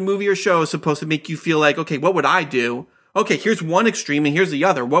any good movie or show is supposed to make you feel like, okay, what would I do? Okay, here's one extreme and here's the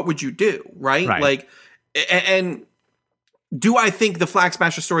other. What would you do? Right? Like, and do I think the Flag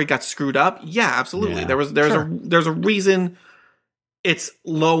Smasher story got screwed up? Yeah, absolutely. Yeah. There's a reason it's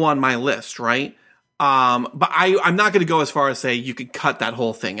low on my list, right? But I'm not going to go as far as say you could cut that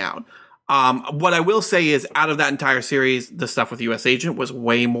whole thing out. What I will say is, out of that entire series, the stuff with US Agent was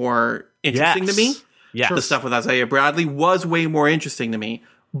way more interesting to me. Yes. The stuff with Isaiah Bradley was way more interesting to me.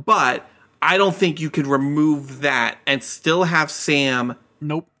 But I don't think you could remove that and still have Sam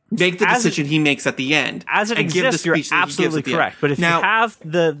make the decision he makes at the end. As it exists, you're absolutely correct. But if you have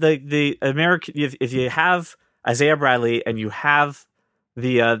the American, if you have Isaiah Bradley and you have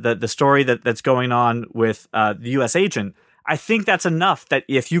the story that's going on with the U.S. Agent, I think that's enough that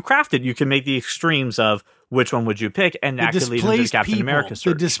if you craft it, you can make the extremes of which one would you pick, and that could lead into the Captain America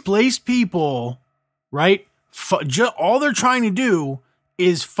search. The displaced people, right? All they're trying to do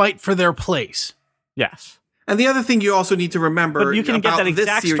is fight for their place. Yes. And the other thing you also need to remember, but you can get that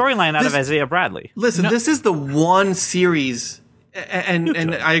exact storyline out of Isaiah Bradley. Listen, this is the one series, and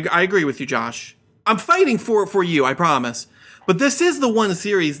I agree with you, Josh. I'm fighting for you, I promise. But this is the one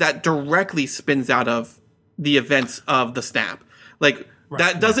series that directly spins out of the events of the snap. Like,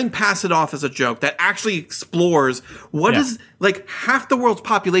 that doesn't pass it off as a joke. That actually explores what is, like, half the world's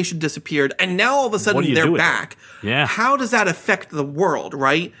population disappeared, and now all of a sudden they're back. Yeah. How does that affect the world,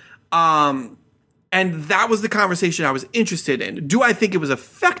 right? And that was the conversation I was interested in. Do I think it was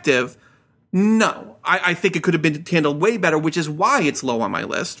effective? No. I think it could have been handled way better, which is why it's low on my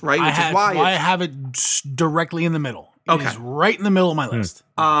list, right? I have it directly in the middle. It is right in the middle of my list.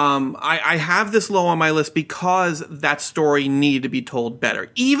 I have this low on my list because that story needed to be told better.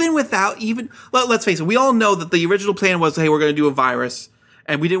 Let's face it, we all know that the original plan was, hey, we're going to do a virus,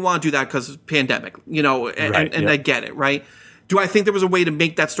 and we didn't want to do that because pandemic, and I get it, right? Do I think there was a way to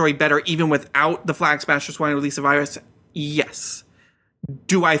make that story better even without the Flag Smasher Swine release of virus? Yes.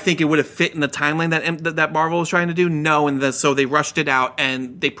 Do I think it would have fit in the timeline that Marvel was trying to do? No, and so they rushed it out,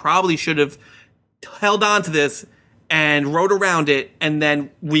 and they probably should have held on to this and wrote around it, and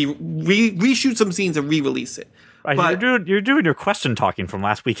then reshoot some scenes and re-release it. Right, but you're doing your question talking from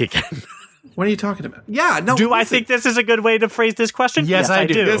last week again. What are you talking about? Yeah, no. Do I think this is a good way to phrase this question? Yes, I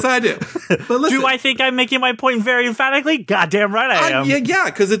do. Yes, I do. But listen, do I think I'm making my point very emphatically? Goddamn right I am. Yeah,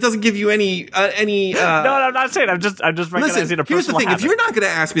 because it doesn't give you any. No, I'm not saying. I'm just recognizing listen, a personal here's the thing: habit. if you're not going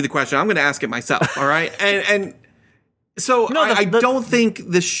to ask me the question, I'm going to ask it myself. All right, and so I don't think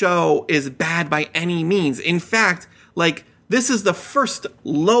this show is bad by any means. In fact, like, this is the first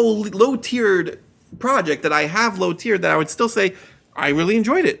low tiered project that I have low tiered that I would still say I really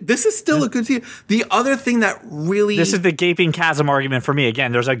enjoyed it. This is still a good tier. The other thing that really, this is the gaping chasm argument for me.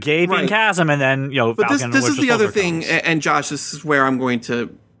 Again, there's a gaping chasm, and then But Falcon this is the other thing, comes. and Josh, this is where I'm going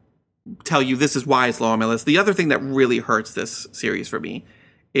to tell you this is why it's low on my list. The other thing that really hurts this series for me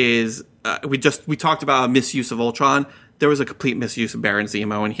is we talked about a misuse of Ultron. There was a complete misuse of Baron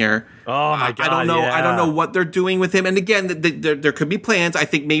Zemo in here. Oh my god! I don't know. Yeah. I don't know what they're doing with him. And again, there could be plans. I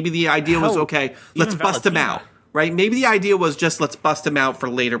think maybe the idea was, okay, let's bust him out, right? Maybe the idea was just let's bust him out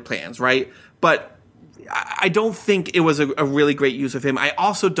for later plans, right? But I don't think it was a really great use of him. I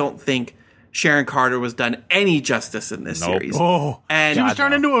also don't think Sharon Carter was done any justice in this series. Oh, and she was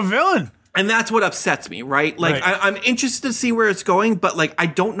turned into a villain. And that's what upsets me, right? Like, I'm interested to see where it's going, but like, I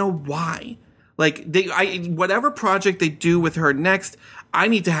don't know why. Like, whatever project they do with her next, I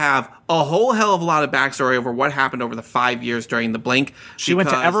need to have a whole hell of a lot of backstory over what happened over the 5 years during the blink. She went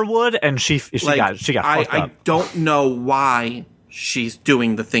to Everwood, and she got fucked up. I don't know why she's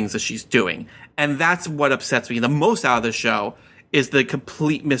doing the things that she's doing, and that's what upsets me the most out of the show is the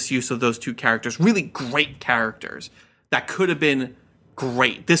complete misuse of those two characters. Really great characters that could have been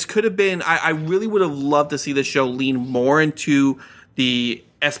great. This could have been. I really would have loved to see the show lean more into the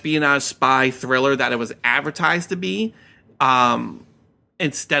espionage spy thriller that it was advertised to be,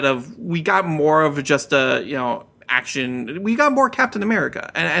 instead of, we got more of just a action. We got more Captain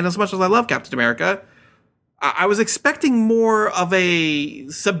America, and as much as I love Captain America, I was expecting more of a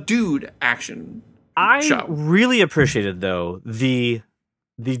subdued action show. I really appreciated, though, the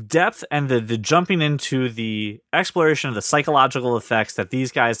depth and the jumping into the exploration of the psychological effects that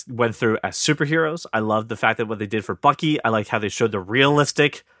these guys went through as superheroes. I loved the fact that what they did for Bucky. I liked how they showed the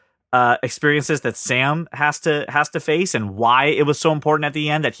realistic experiences that Sam has to face, and why it was so important at the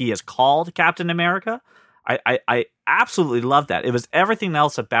end that he is called Captain America. I absolutely loved that. It was everything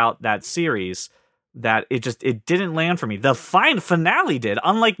else about that series that it didn't land for me. The finale did,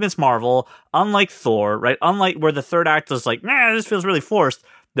 unlike Ms. Marvel, unlike Thor, right? Unlike where the third act was like, this feels really forced.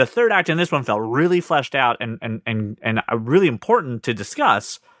 The third act in this one felt really fleshed out and really important to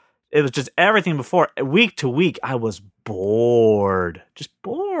discuss. It was just everything before. Week to week, I was bored. Just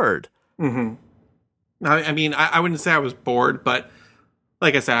bored. Mm-hmm. I mean, I wouldn't say I was bored, but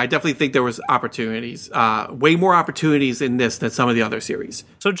like I said, I definitely think there was opportunities, way more opportunities in this than some of the other series.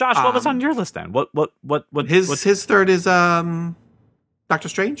 So, Josh, what was on your list then? What his third is Doctor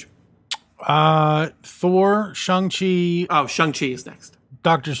Strange, Thor, Shang-Chi. Oh, Shang-Chi is next.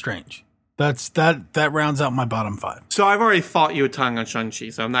 Doctor Strange. That rounds out my bottom five. So I've already fought you a tongue on Shang-Chi,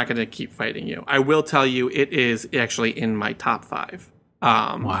 so I'm not going to keep fighting you. I will tell you it is actually in my top five.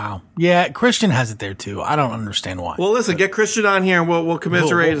 Wow. Yeah, Christian has it there too. I don't understand why. Well, listen, get Christian on here and we'll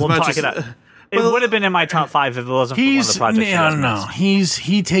commiserate we'll as much talk as it up. It would have been in my top five if it wasn't for one of the projects. No.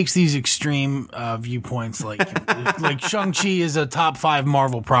 He takes these extreme viewpoints, like Shang-Chi is a top 5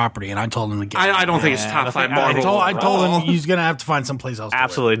 Marvel property, and I told him to get. I don't think it's top 5 Marvel. I told him he's gonna have to find someplace else.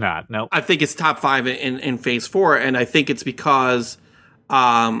 Absolutely not. No, I think it's top 5 in Phase 4, and I think it's because,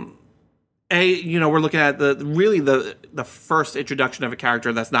 we're looking at the first introduction of a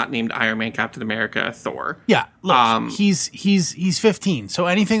character that's not named Iron Man, Captain America, Thor. Yeah, look, he's 15, so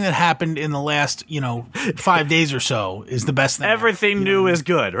anything that happened in the last 5 days or so is the best thing. Everything new is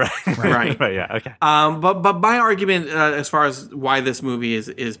good, right? Right. Right. Yeah. Okay. But my argument as far as why this movie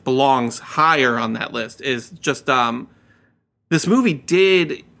is belongs higher on that list is just this movie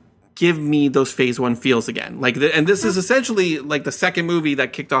did give me those Phase 1 feels again. And this is essentially like the second movie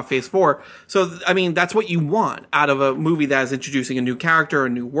that kicked off Phase 4. So, I mean, that's what you want out of a movie that is introducing a new character, a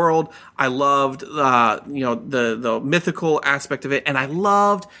new world. I loved, the mythical aspect of it. And I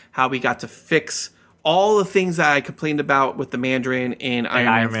loved how we got to fix all the things that I complained about with the Mandarin in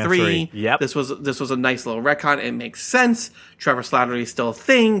Iron Man 3. Yep. This was a nice little retcon. It makes sense. Trevor Slattery is still a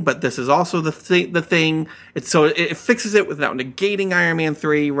thing, but this is also the thing. It fixes it without negating Iron Man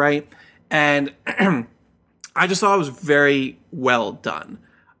 3, right? And I just thought it was very well done.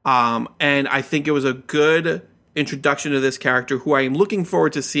 And I think it was a good introduction to this character who I am looking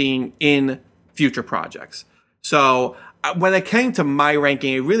forward to seeing in future projects. So when it came to my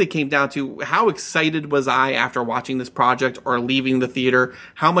ranking, it really came down to how excited was I after watching this project or leaving the theater?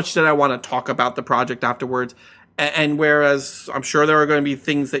 How much did I want to talk about the project afterwards? And whereas I'm sure there are going to be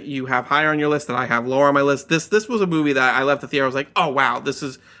things that you have higher on your list that I have lower on my list, this was a movie that I left the theater. I was like, oh wow, this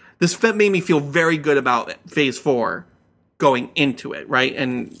made me feel very good about Phase 4 going into it, right?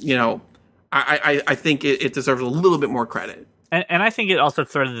 And I think it deserves a little bit more credit. And I think it also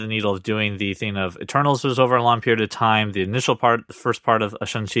threaded the needle of doing the thing of Eternals was over a long period of time. The initial part, the first part of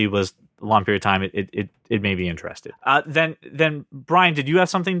Shang-Chi was a long period of time. It made me interested. Then Brian, did you have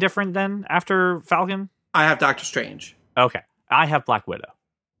something different then after Falcon? I have Doctor Strange. Okay. I have Black Widow.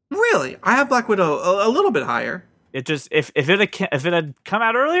 Really? I have Black Widow a little bit higher. It just if it had come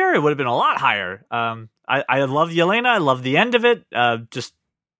out earlier, it would have been a lot higher. I love Yelena. I love the end of it.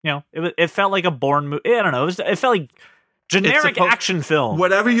 It felt like a Bourne movie. I don't know. It felt like generic action film.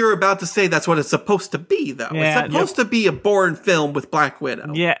 Whatever you're about to say, that's what it's supposed to be, though. Yeah, it's supposed to be a Bourne film with Black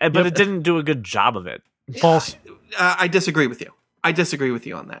Widow. Yeah, but it didn't do a good job of it. False. I disagree with you. I disagree with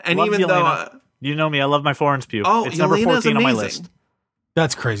you on that. And love even Yelena. though you know me, I love my Florence Pugh. Oh, it's number Yelena's 14 on my amazing. list.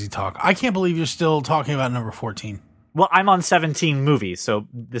 That's crazy talk. I can't believe you're still talking about number 14. Well, I'm on 17 movies, so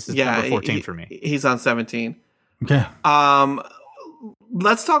this is number 14 for me. He's on 17. Okay.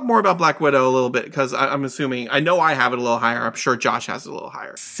 Let's talk more about Black Widow a little bit, because I'm assuming, I know I have it a little higher. I'm sure Josh has it a little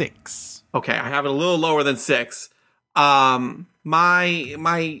higher. 6. Okay, I have it a little lower than 6. My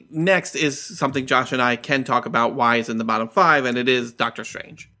next is something Josh and I can talk about why it's in the bottom 5, and it is Doctor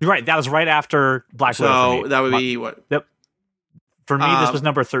Strange. Right, that was right after Black Widow. So for me. that would be what? Yep. For me, this was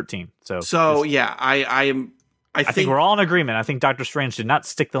number 13. So yeah, I think we're all in agreement. I think Doctor Strange did not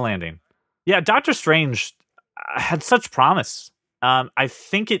stick the landing. Yeah, Doctor Strange had such promise. I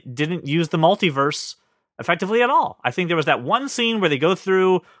think it didn't use the multiverse effectively at all. I think there was that one scene where they go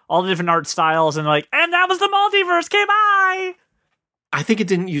through all the different art styles and like, and that was the multiverse. Okay, bye. I think it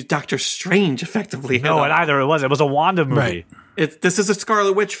didn't use Doctor Strange effectively. No, it either. It was a Wanda movie. Right. This is a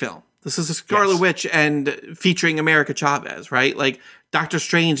Scarlet Witch film. This is a Scarlet Witch and featuring America Chavez, right? Like Doctor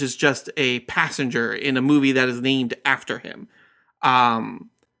Strange is just a passenger in a movie that is named after him.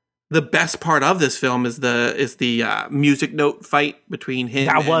 The best part of this film is the music note fight between him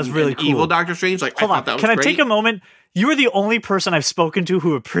and cool. evil Doctor Strange. Like, Hold I on, thought that was can great. I take a moment? You are the only person I've spoken to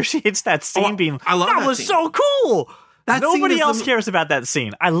who appreciates that scene. I love that was scene. so cool. That Nobody scene else cares about that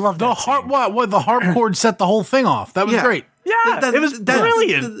scene. I love that The scene. the harpchord set the whole thing off. That was great. Yeah, it was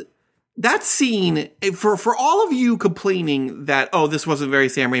brilliant. That scene, for all of you complaining that, oh, this wasn't very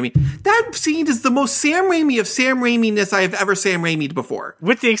Sam Raimi, that scene is the most Sam Raimi of Sam Raimi-ness I have ever Sam Raimi'd before.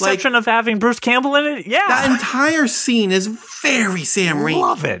 With the exception of having Bruce Campbell in it, yeah. That entire scene is very Sam Raimi.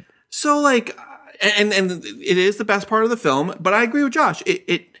 Love it. So, like, and it is the best part of the film, but I agree with Josh.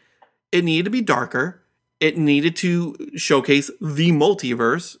 It needed to be darker. It needed to showcase the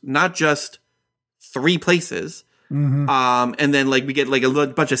multiverse, not just 3 places. Mm-hmm. And then like we get like a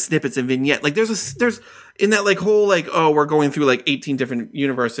bunch of snippets and vignette. Like there's in that like whole like, oh, we're going through like 18 different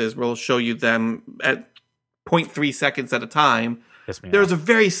universes. We'll show you them at 0.3 seconds at a time. There's a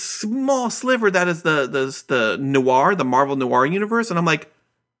very small sliver that is the noir, the Marvel noir universe, and I'm like,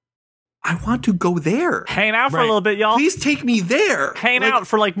 I want to go there. Hang out for a little bit, y'all. Please take me there. Hang out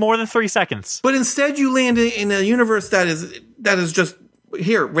for like more than 3 seconds. But instead, you land in a universe that is just.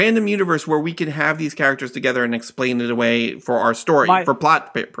 Here, random universe where we can have these characters together and explain it away for our story, for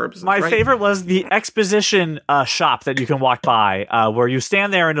plot purposes. My favorite was the exposition shop that you can walk by, where you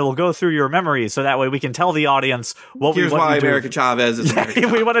stand there and it'll go through your memories, so that way we can tell the audience what Here's we want why to do. America Chavez is America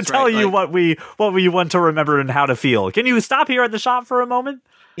we want to Chavez, tell right? you what we want to remember and how to feel. Can you stop here at the shop for a moment?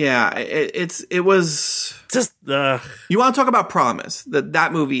 Yeah, it was just you want to talk about promise.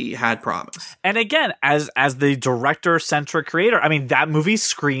 That movie had promise. And again, as the director centric creator, I mean that movie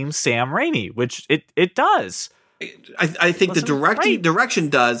screams Sam Raimi, which it does. I think the direction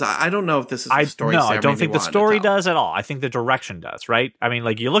does. I don't know if this is the story. I don't think the story does at all. I think the direction does. Right? I mean,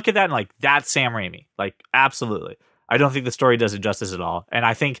 like you look at that and like that's Sam Raimi. Like absolutely. I don't think the story does it justice at all, and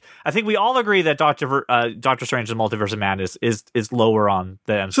I think we all agree that Doctor Strange and Multiverse of Madness is lower on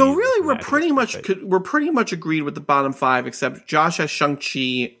the MCU. So really, we're pretty much agreed with the bottom 5, except Josh has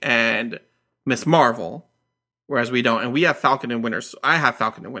Shang-Chi and Miss Marvel, whereas we don't. And we have Falcon and Winter. I have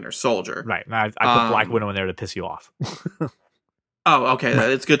Falcon and Winter Soldier. Right. And I put Black Widow in there to piss you off. Oh, okay.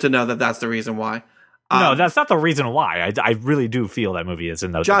 Right. It's good to know that that's the reason why. No, that's not the reason why. I really do feel that movie is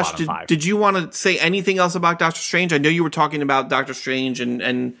in the Josh, bottom five. Did you want to say anything else about Doctor Strange? I know you were talking about Doctor Strange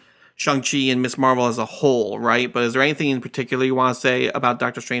and Shang-Chi and Ms. Marvel as a whole, right? But is there anything in particular you want to say about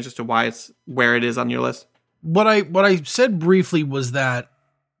Doctor Strange as to why it's where it is on your list? What I said briefly was that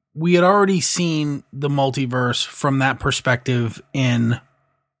we had already seen the multiverse from that perspective in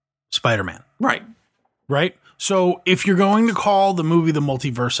Spider-Man. Right. Right? So if you're going to call the movie The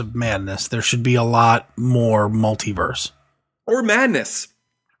Multiverse of Madness, there should be a lot more multiverse. Or madness.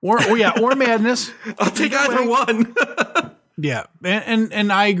 Or madness. I'll take either one. Yeah.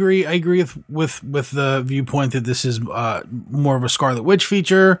 And I agree. I agree with the viewpoint that this is more of a Scarlet Witch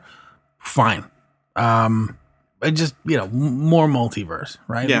feature. Fine. I just, more multiverse,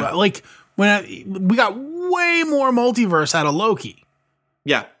 right? Yeah. Like we got way more multiverse out of Loki.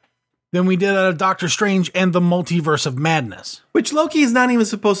 Yeah. Than we did out of Doctor Strange and the Multiverse of Madness. Which Loki is not even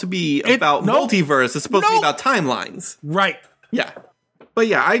supposed to be about multiverse. It's supposed to be about timelines. Right. Yeah. But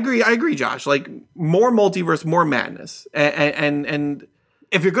yeah, I agree, Josh. Like, more multiverse, more madness. And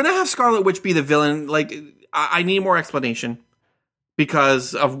if you're going to have Scarlet Witch be the villain, like, I need more explanation.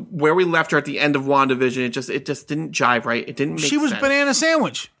 Because of where we left her at the end of WandaVision, it just didn't jive right. It didn't make sense. She was Banana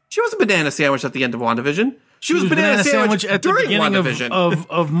Sandwich. She was a banana sandwich at the end of WandaVision. She was banana sandwich at the beginning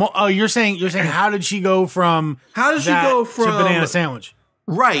of you're saying how did she go from to banana sandwich?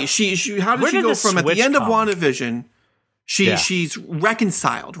 Right. She how did she go from at the end of WandaVision? She's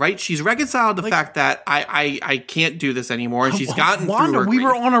reconciled, right? She's reconciled the fact that I can't do this anymore, and she's gotten Wanda, through her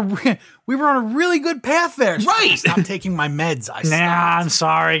we were on a really good path there. Right. Stop taking my meds. I'm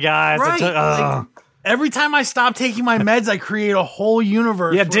sorry, guys. Right. Every time I stop taking my meds, I create a whole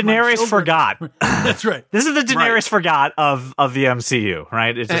universe. Yeah, Daenerys forgot. That's right. This is the Daenerys forgot of the MCU,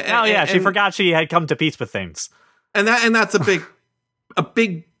 right? It's just, she forgot she had come to peace with things. And that's a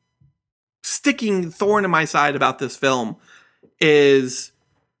big sticking thorn in my side about this film is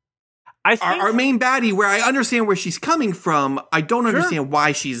I think our main baddie, where I understand where she's coming from, I don't understand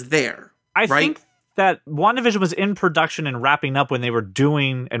why she's there. I think that WandaVision was in production and wrapping up when they were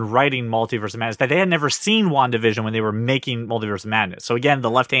doing and writing Multiverse of Madness, that they had never seen WandaVision when they were making Multiverse of Madness. So again, the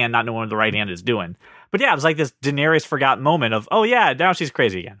left hand not knowing what the right hand is doing. But yeah, it was like this Daenerys forgot moment of, oh yeah, now she's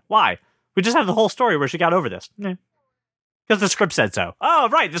crazy again. Why? We just have the whole story where she got over this. Because the script said so. Oh,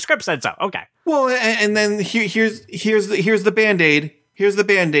 right, the script said so. Okay. Well, and then here's the Band-Aid. Here's the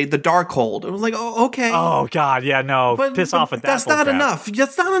Band-Aid, the Darkhold. It was like, oh, okay. Oh, God, yeah, no. Piss off with that. That's not enough.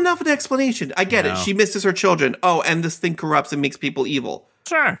 That's not enough of an explanation. I get it. She misses her children. Oh, and this thing corrupts and makes people evil.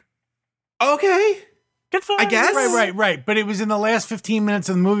 Sure. Okay. Good fun. I guess. Right. But it was in the last 15 minutes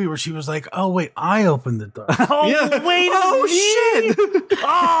of the movie where she was like, oh, wait, I opened the door. Shit.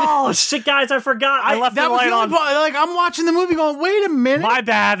 Oh, shit, guys, I forgot. I left the light on. Like, I'm watching the movie going, wait a minute. My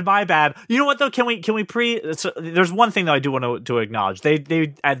bad. You know what, though? Can we there's one thing that I do want to acknowledge.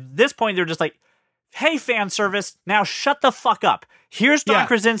 They at this point, they're just like, hey, fan service, now shut the fuck up. Here's John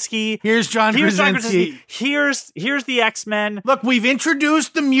Krasinski. Here's John Krasinski. Here's the X-Men. Look, we've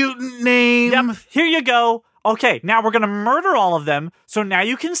introduced the mutant name. Yep. Here you go. Okay, now we're gonna murder all of them. So now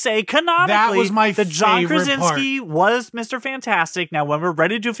you can say canonically that John Krasinski was Mr. Fantastic. Now, when we're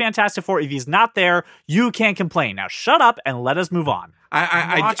ready to do Fantastic Four, if he's not there, you can't complain. Now, shut up and let us move on.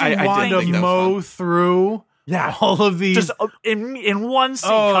 I Wanda mow through. Yeah, all of these just in one scene.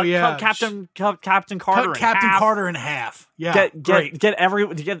 Captain Carter. Cut Captain Carter in half. Yeah, get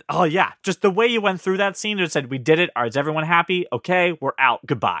everyone. Oh yeah, just the way you went through that scene. It said, "We did it. All right, is everyone happy? Okay, we're out.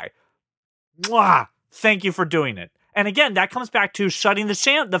 Goodbye." Mwah! Thank you for doing it. And again, that comes back to shutting the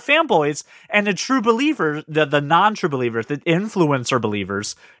fanboys and the true believers, the non-true believers, the influencer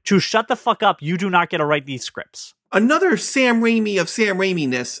believers, to shut the fuck up. You do not get to write these scripts. Another Sam Raimi of Sam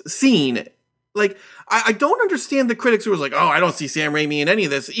Raimi-ness scene. Like, I don't understand the critics who was like, oh, I don't see Sam Raimi in any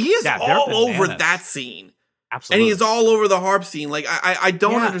of this. He is all over that scene. Absolutely. And he's all over the harp scene. Like, I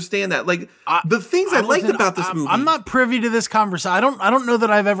don't understand that. Like, the things I liked about this movie. I'm not privy to this conversation. I don't know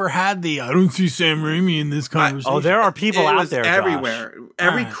that I've ever had I don't see Sam Raimi in this conversation. There are people out there, everywhere. Josh.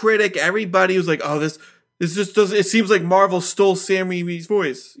 Every critic, everybody was like, oh, this just doesn't, it seems like Marvel stole Sam Raimi's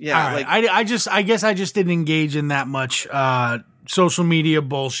voice. Yeah. Right. I guess I just didn't engage in that much, social media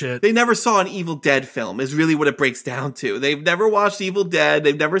bullshit. They never saw an Evil Dead film is really what it breaks down to. They've never watched Evil Dead.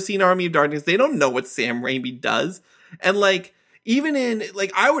 They've never seen Army of Darkness. They don't know what Sam Raimi does. And like, even in,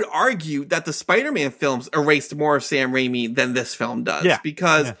 like, I would argue that the Spider-Man films erased more of Sam Raimi than this film does. Yeah.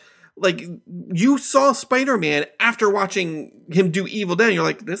 Because like you saw Spider-Man after watching him do Evil Dead, and you're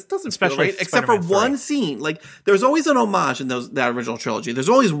like, this doesn't feel right. Except for one scene. Like, there's always an homage in that original trilogy. There's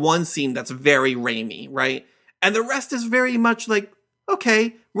always one scene that's very Raimi, right? And the rest is very much like,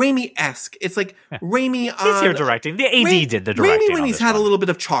 okay, Raimi-esque. It's like Raimi on... He's here directing. The AD did the directing. Raimi when he's had a little bit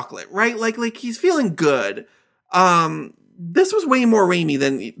of chocolate, right? Like he's feeling good. This was way more Raimi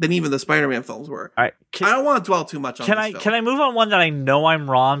than even the Spider-Man films were. All right, I don't want to dwell too much on this film. Can I move on one that I know I'm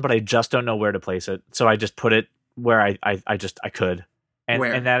wrong, but I just don't know where to place it? So I just put it where I could.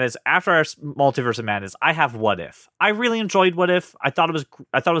 And that is, after our Multiverse of Madness, I have What If. I really enjoyed What If. I thought it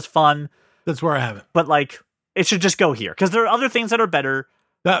was fun. That's where I have it. But like, it should just go here because there are other things that are better.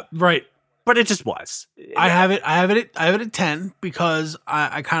 Right. But it just was. I have it at 10 because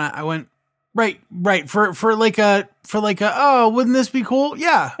I went right for like a oh, wouldn't this be cool?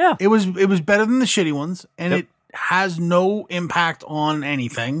 Yeah. It was better than the shitty ones, and it has no impact on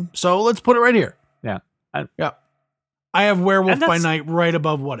anything. So let's put it right here. Yeah. I have Werewolf by Night right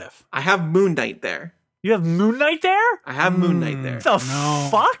above What If. I have Moon Knight there. You have Moon Knight there? I have Moon Knight there. The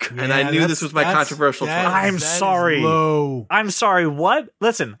fuck? And I knew this was my controversial choice. I'm sorry. Low. I'm sorry. What?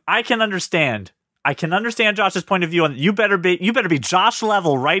 Listen, I can understand Josh's point of view, and you better be Josh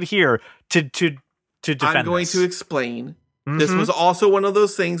level right here to defend. I'm going to explain. Mm-hmm. This was also one of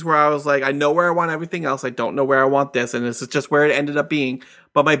those things where I was like, I know where I want everything else. I don't know where I want this, and this is just where it ended up being.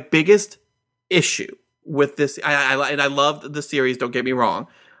 But my biggest issue with this, I loved the series. Don't get me wrong.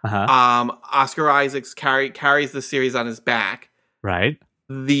 Oscar Isaacs carries the series on his back. Right.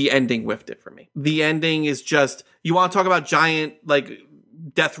 The ending whiffed it for me. The ending is just, you want to talk about giant, like,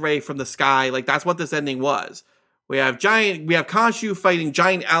 death ray from the sky. Like, that's what this ending was. We have Khonshu fighting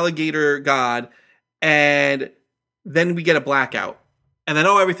giant alligator god, and then we get a blackout. And then,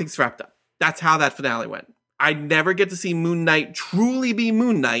 everything's wrapped up. That's how that finale went. I never get to see Moon Knight truly be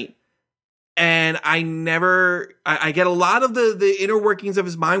Moon Knight. And I get a lot of the inner workings of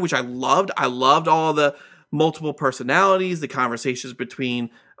his mind, which I loved. I loved all the multiple personalities, the conversations between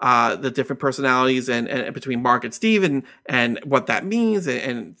the different personalities and between Mark and Steve and what that means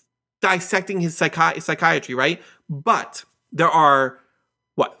and dissecting his psychiatry, right? But there are,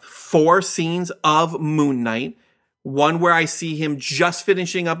 4 scenes of Moon Knight. One where I see him just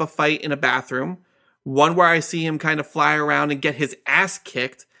finishing up a fight in a bathroom. One where I see him kind of fly around and get his ass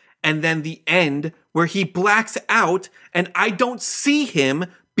kicked. And then the end where he blacks out and I don't see him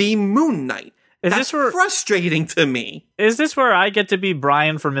be Moon Knight. That's frustrating to me. Is this where I get to be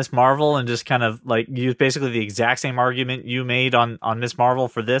Brian for Miss Marvel and just kind of like use basically the exact same argument you made on Miss Marvel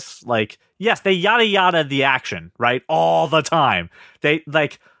for this? Like, yes, they yada yada the action, right? All the time. They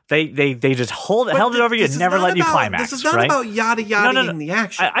just held it over you and never let you climax. This is not about yada yada in the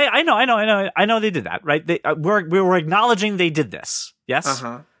action. I know they did that, right? We were acknowledging they did this. Yes?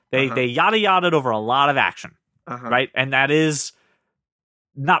 They yada yada over a lot of action, right? And that is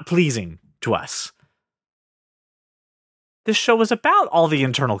not pleasing to us. This show was about all the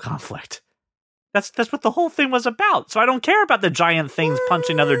internal conflict. That's what the whole thing was about. So I don't care about the giant things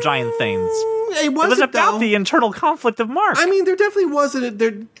punching other giant things. It was about the internal conflict of Mark. I mean, there definitely wasn't.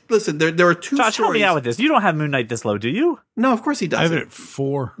 There are 2 Josh, stories. help me out with this. You don't have Moon Knight this low, do you? No, of course he doesn't. I have it at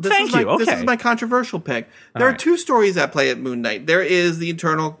 4. Thank you. This is my controversial pick. There are 2 stories at play at Moon Knight. There is the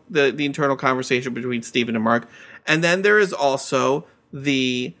internal conversation between Stephen and Mark, and then there is also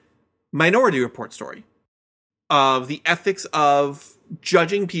the Minority Report story of the ethics of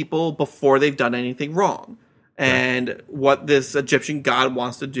judging people before they've done anything wrong. And what this Egyptian god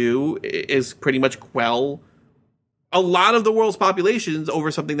wants to do is pretty much quell a lot of the world's populations over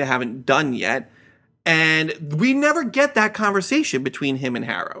something they haven't done yet. And we never get that conversation between him and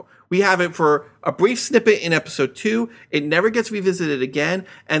Harrow. We have it for a brief snippet in episode 2. It never gets revisited again.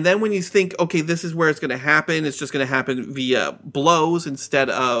 And then when you think, okay, this is where it's going to happen, it's just going to happen via blows instead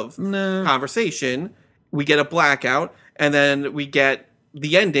of conversation. We get a blackout, and then we get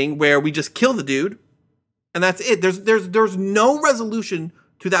the ending where we just kill the dude, and that's it. There's no resolution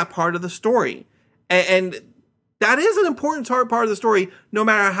to that part of the story, and that is an important part of the story. No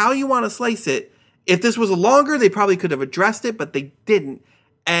matter how you want to slice it, if this was longer, they probably could have addressed it, but they didn't,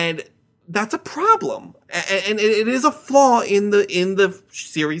 and that's a problem, and it is a flaw in the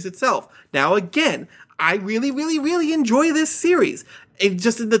series itself. Now, again, I really, really, really enjoy this series. It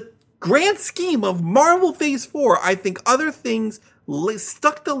just in the grand scheme of Marvel Phase 4, I think other things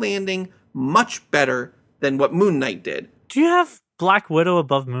stuck the landing much better than what Moon Knight did. Do you have Black Widow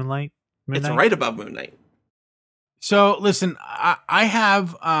above Moon Knight? It's right above Moon Knight. So listen, I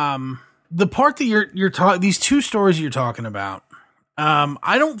have the part that you're talking. These 2 stories you're talking about.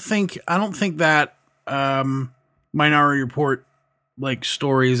 I don't think that Minority Report like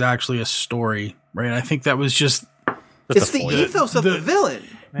story is actually a story, right? I think that was just It's the ethos of the villain.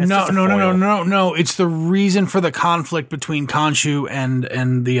 no. It's the reason for the conflict between Khonshu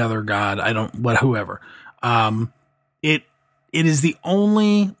and the other god. Whoever. It is the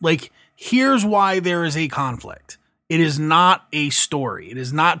only, like, here's why there is a conflict. It is not a story. It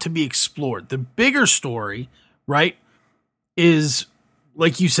is not to be explored. The bigger story, right, is,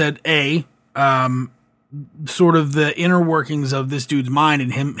 like you said, sort of the inner workings of this dude's mind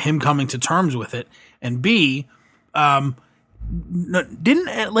and him coming to terms with it, and B, I'm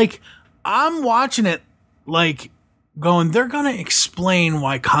watching it like going, they're gonna explain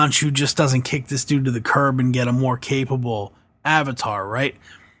why Khonshu just doesn't kick this dude to the curb and get a more capable avatar, right?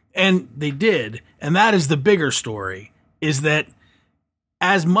 And they did, and that is the bigger story, is that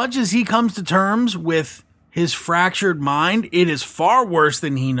as much as he comes to terms with his fractured mind, it is far worse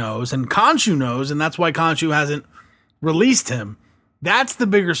than he knows, and Khonshu knows, and that's why Khonshu hasn't released him. That's the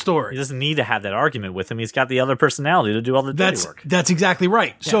bigger story. He doesn't need to have that argument with him. He's got the other personality to do all the dirty work. That's exactly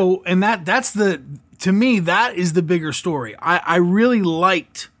right. Yeah. So, and to me, that is the bigger story. I really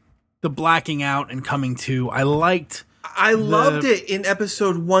liked the blacking out and coming to. I loved it in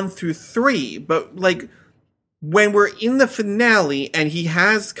episode 1 through 3, but like when we're in the finale and he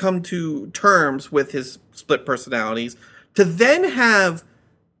has come to terms with his split personalities, to then have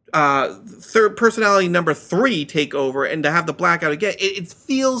third personality number 3 take over and to have the blackout again, it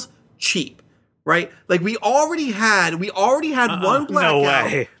feels cheap, right? Like we already had one blackout. No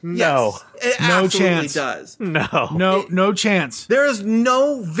way. No. Yes, it absolutely chance. Does. No chance. There is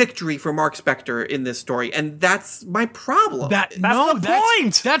no victory for Mark Spector in this story, and that's my problem. That's the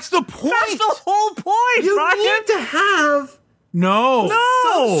point. That's the point. That's the whole point, You Brian. need to have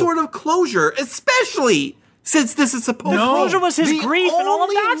some sort of closure, especially since this is supposed to be the closure was his grief and all of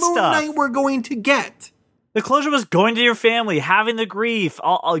that Moon stuff. Knight we're going to get. The closure was going to your family, having the grief,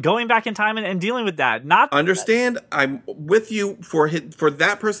 going back in time and dealing with that. Not understand. I'm with you for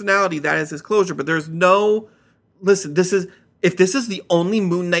that personality. That is his closure. But there's no. Listen, if this is the only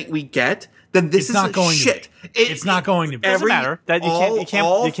Moon Knight we get, then this is not going shit. To be. It's not going to be. Doesn't matter. That you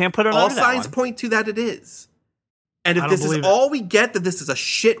can't put it on. All signs point to that it is. And if this is all we get, then this is a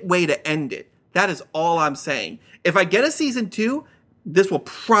shit way to end it. That is all I'm saying. If I get a season 2, this will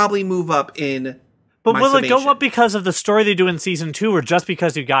probably move up in. But will it go up because of the story they do in season 2, or just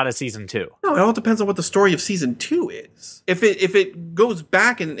because you got a season 2? No, it all depends on what the story of season 2 is. If it goes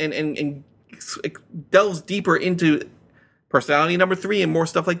back and delves deeper into personality number 3 and more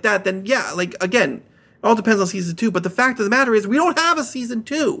stuff like that, then yeah, like again, it all depends on season 2. But the fact of the matter is, we don't have a season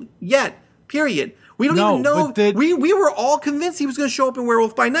 2 yet. Period. We don't even know. We were all convinced he was going to show up in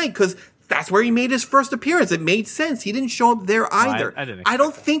Werewolf by Night because that's where he made his first appearance. It made sense. He didn't show up there either. I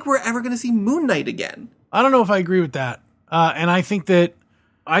don't think we're ever going to see Moon Knight again. I don't know if I agree with that. And I think that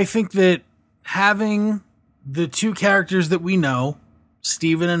having the two characters that we know,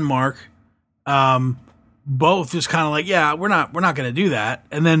 Steven and Mark, both just kind of like, yeah, we're not going to do that.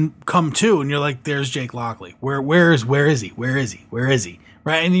 And then come to, and you're like, there's Jake Lockley. Where is he?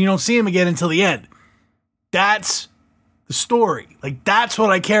 Right. And you don't see him again until the end. That's the story. Like, that's what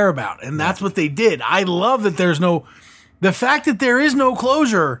I care about. And that's what they did. I love that the fact that there is no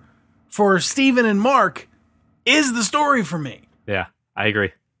closure for Steven and Mark is the story for me. Yeah, I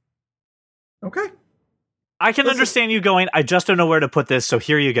agree. Okay. I can understand you going, I just don't know where to put this, so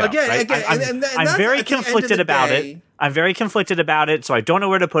here you go. I'm very conflicted about it. I'm very conflicted about it, so I don't know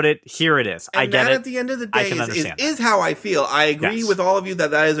where to put it. Here it is. I get it. At the end of the day is how I feel. I agree with all of you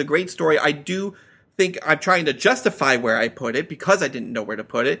that is a great story. I do think I'm trying to justify where I put it because I didn't know where to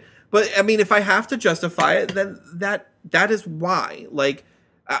put it. But I mean, if I have to justify it, then that is why. Like,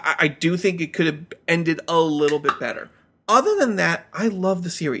 I do think it could have ended a little bit better. Other than that, I love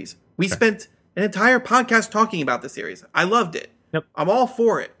the series. We spent an entire podcast talking about the series. I loved it. Yep. I'm all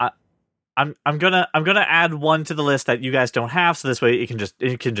for it. I'm gonna add one to the list that you guys don't have, so this way it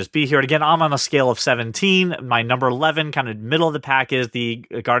can just be here. And again, I'm on a scale of 17. My number 11, kind of middle of the pack, is the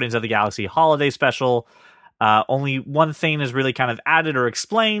Guardians of the Galaxy Holiday Special. Only one thing is really kind of added or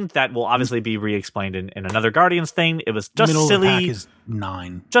explained that will obviously be re-explained in another Guardians thing. It was just middle silly. Of the pack is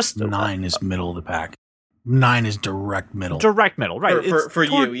 9. Just 9 is middle of the pack. 9 is direct middle. Direct middle, right? For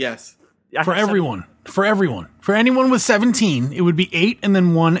you, yes. For everyone. For everyone. For anyone with 17, it would be 8 and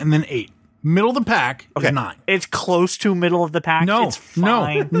then 1 and then 8. Middle of the pack is 9. It's close to middle of the pack. No, it's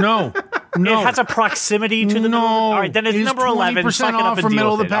fine. No. It has a proximity to the middle. All right, then it's number 11. Suck it up and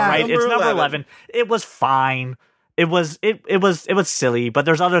deal with it. All right, it's number 11. It was fine. It was silly, but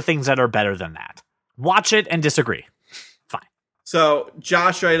there's other things that are better than that. Watch it and disagree. Fine. So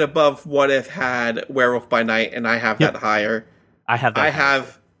Josh right above What If had Werewolf by Night, and I have that higher. I have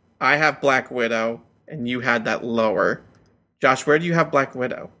that. I have Black Widow, and you had that lower. Josh, where do you have Black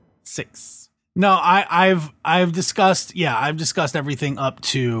Widow? 6. No, I've discussed everything up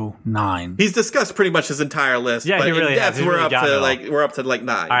to 9. He's discussed pretty much his entire list. Yeah, but he really in depth, has. He really got it all. we're up to like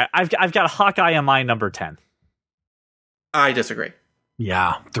 9. All right, I've got Hawkeye on my number 10. I disagree.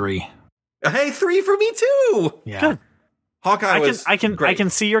 Yeah, 3. Hey, 3 for me too. Yeah. Good. Hawkeye was great. I can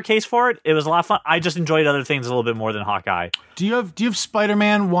see your case for it. It was a lot of fun. I just enjoyed other things a little bit more than Hawkeye. Do you have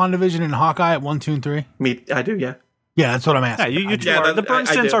Spider-Man, WandaVision, and Hawkeye at 1, 2, and 3? I do, yeah. Yeah, that's what I'm asking. Yeah, you two are. The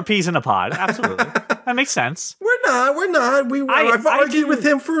Bernsteins are peas in a pod. Absolutely. That makes sense. We're not. I've argued with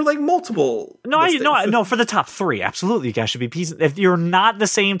him for like multiple. No, for the top 3. Absolutely. You guys should be peas. If you're not the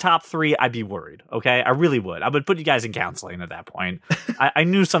same top 3, I'd be worried. Okay. I really would. I would put you guys in counseling at that point. I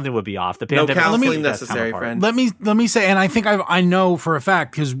knew something would be off. The pandemic. No counseling necessary, friend. Let me say, and I think I know for a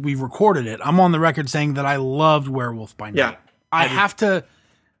fact because we recorded it. I'm on the record saying that I loved Werewolf by Night. Yeah. I have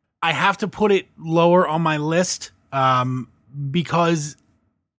to put it lower on my list. Because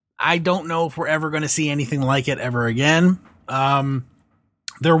I don't know if we're ever going to see anything like it ever again.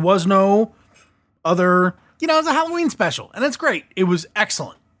 There was no other, it's a Halloween special and it's great. It was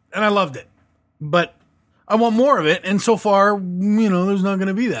excellent and I loved it, but I want more of it. And so far, there's not going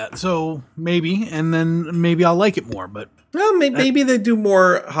to be that. So maybe I'll like it more, but well, maybe they do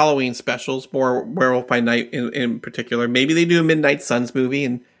more Halloween specials, more Werewolf by Night in particular. Maybe they do a Midnight Suns movie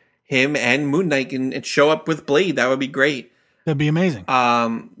and him and Moon Knight and show up with Blade. That would be great. That'd be amazing.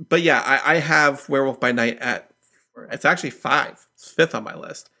 But yeah, I have Werewolf by Night it's actually 5. It's 5th on my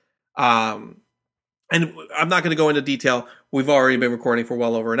list. And I'm not going to go into detail. We've already been recording for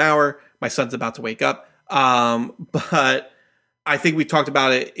well over an hour. My son's about to wake up. But I think we talked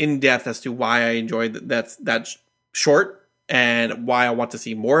about it in depth as to why I enjoyed that short and why I want to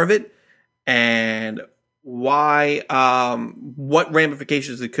see more of it and why what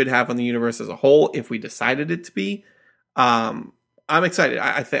ramifications it could have on the universe as a whole if we decided it to be. I'm excited.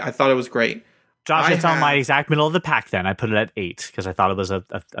 I thought it was great. Josh, it's on my exact middle of the pack then. I put it at 8 because I thought it was a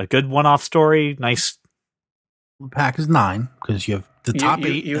good one-off story. Nice. The pack is 9 because you have the top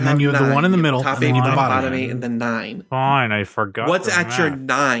 8 you and then you have 9. The one in the middle top and 8, then you have the bottom 8 and then 9. Fine, I forgot. What's at your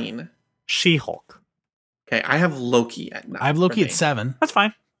 9? She-Hulk. Okay, I have Loki at 9. I have Loki at 7. That's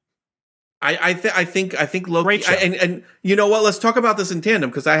fine. I think Loki. Great show. And you know what? Let's talk about this in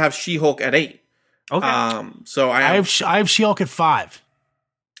tandem because I have She-Hulk at 8. Okay. So I have She-Hulk at 5.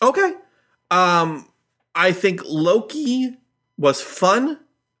 Okay. I think Loki was fun.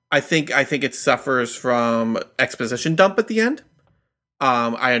 I think it suffers from exposition dump at the end.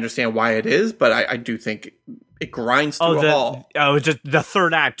 I understand why it is, but I do think it grinds to a halt. Just the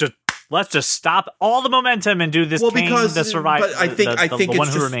third act. Let's just stop all the momentum and do this. Because the survive. But I think the one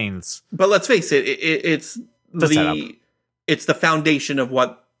it's who remains. But let's face it, it's the foundation of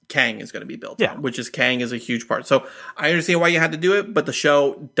what Kang is going to be built on, which is Kang is a huge part. So I understand why you had to do it, but the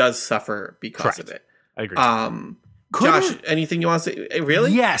show does suffer because of it. I agree. Josh, anything you want to say?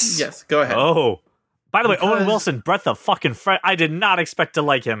 Really? Yes. Go ahead. Oh. By the way, Owen Wilson, breath of fucking fresh. I did not expect to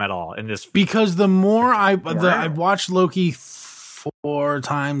like him at all in this. Because the more I've watched Loki 4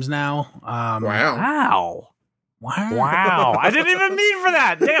 times now. Wow. I didn't even mean for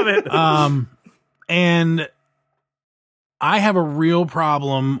that. Damn it. And I have a real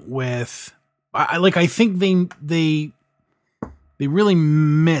problem with. I think they really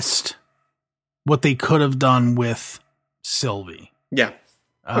missed what they could have done with Sylvie. Yeah,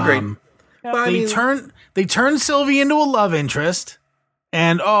 agreed. They turn Sylvie into a love interest,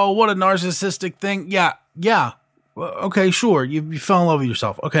 and what a narcissistic thing. Yeah. Okay, sure. You fell in love with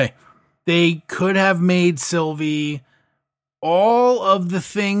yourself. Okay, they could have made Sylvie all of the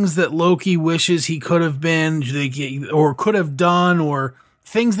things that Loki wishes he could have been, or could have done, or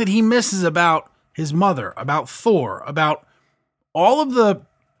things that he misses about his mother, about Thor, about all of the.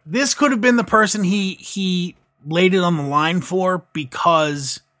 This could have been the person he laid it on the line for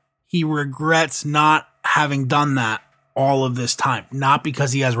because he regrets not having done that all of this time, not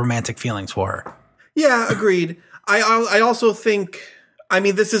because he has romantic feelings for her. Yeah, agreed. I also think,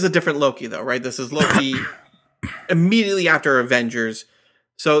 this is a different Loki though, right? This is Loki immediately after Avengers.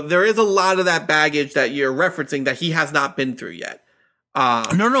 So there is a lot of that baggage that you're referencing that he has not been through yet.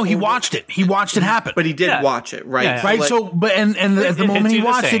 No, he watched it. He watched it happen. But he did watch it, right? Yeah. Right. So, but and at the moment he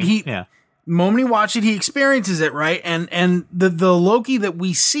watched it, the moment he watched it, he experiences it, right? And the Loki that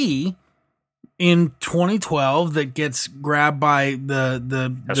we see in 2012 that gets grabbed by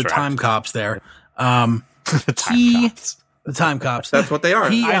the time cops there, the time cops. That's what they are.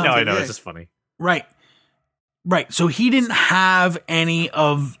 I know. It's just funny. Right. So he didn't have any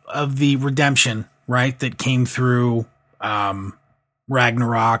of the redemption, right, that came through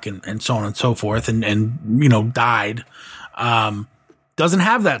Ragnarok and so on and so forth, and died. Doesn't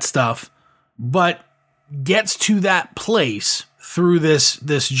have that stuff, but gets to that place through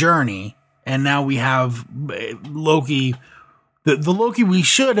this journey, and now we have Loki. The Loki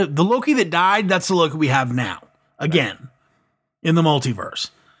the Loki that died, that's the Loki we have now again in the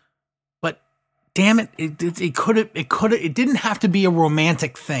multiverse. But damn it, it didn't have to be a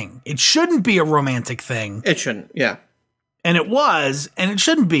romantic thing. It shouldn't be a romantic thing. It shouldn't, yeah. And it was, and it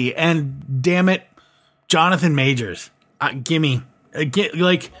shouldn't be. And damn it, Jonathan Majors, gimme.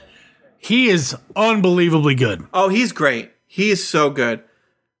 Like, he is unbelievably good. Oh, he's great. He is so good.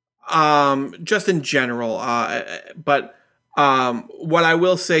 Just in general. But what I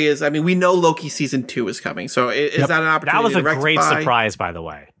will say is, I mean, we know Loki season 2 is coming. So is that an opportunity? That was a great surprise, by the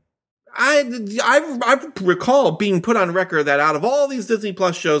way. I recall being put on record that out of all these Disney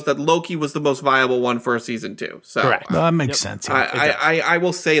Plus shows, that Loki was the most viable one for season 2. So correct. That makes sense. Yeah. I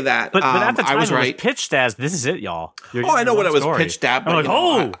will say that. But at the time, I was right. It was pitched as, this is it, y'all. I know what it was pitched at. But,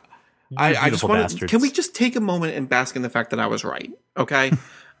 I'm like, I just want to. Can we just take a moment and bask in the fact that I was right? Okay.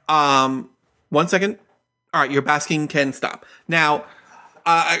 1 second. All right, your basking can stop now.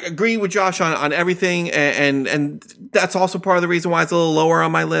 I agree with Josh on everything, and that's also part of the reason why it's a little lower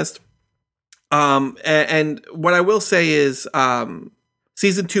on my list. And what I will say is,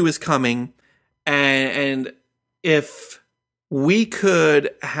 season 2 is coming, and if we could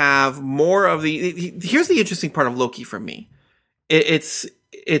have more of here's the interesting part of Loki for me. It's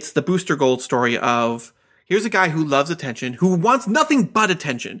the Booster Gold story of, here's a guy who loves attention, who wants nothing but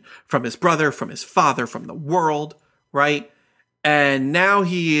attention from his brother, from his father, from the world, right? And now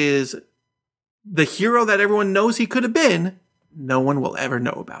he is the hero that everyone knows he could have been. No one will ever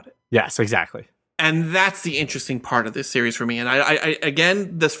know about it. Yes, exactly. And that's the interesting part of this series for me. And I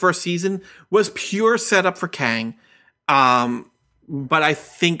again, this first season was pure setup for Kang. But I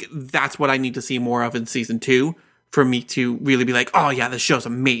think that's what I need to see more of in season 2 for me to really be like, oh yeah, this show's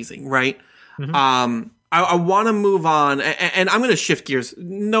amazing, right? Mm-hmm. I want to move on, and I'm going to shift gears.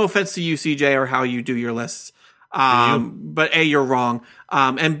 No offense to you, CJ, or how you do your lists. But A, you're wrong.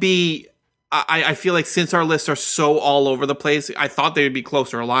 And B, I feel like since our lists are so all over the place, I thought they would be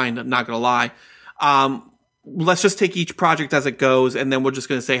closer aligned. I'm not going to lie. Let's just take each project as it goes, and then we're just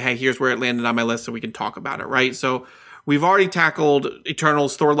going to say, hey, here's where it landed on my list so we can talk about it, right? So we've already tackled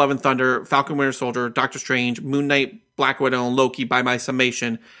Eternals, Thor, Love and Thunder, Falcon Winter Soldier, Doctor Strange, Moon Knight, Black Widow, and Loki by my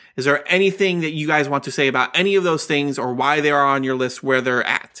summation. Is there anything that you guys want to say about any of those things, or why they are on your list, where they're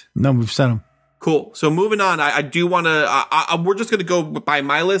at? No, we've said them. Cool. So moving on, I do want to, we're just going to go by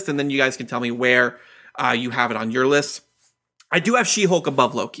my list, and then you guys can tell me where you have it on your list. I do have She-Hulk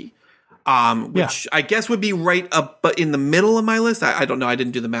above Loki, which I guess would be right up in the middle of my list. I don't know. I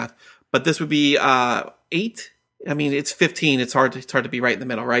didn't do the math, but this would be 8. I mean, it's 15. It's hard to be right in the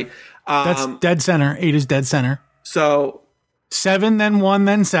middle, right? That's dead center. 8 is dead center. So 7, then 1,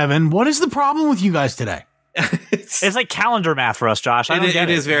 then 7. What is the problem with you guys today? It's like calendar math for us, Josh. It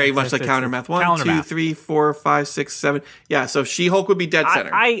is very much like calendar math. 1, 2, 3, 4, 5, 6, 7. Yeah, so She-Hulk would be dead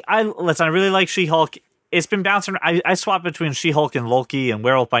center. Listen, I really like She-Hulk. It's been bouncing. I swap between She-Hulk and Loki and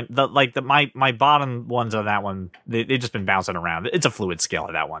Werewolf. My bottom ones on that one, they've just been bouncing around. It's a fluid scale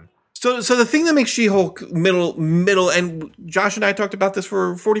of that one. So the thing that makes She-Hulk middle, and Josh and I talked about this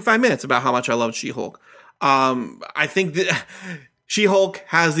for 45 minutes about how much I love She-Hulk. I think that She-Hulk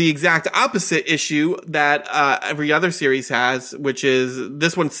has the exact opposite issue that every other series has, which is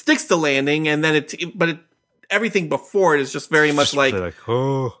this one sticks to landing, and then everything before it is just very much like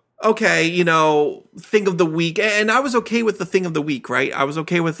okay, thing of the week. And I was okay with the thing of the week, right? I was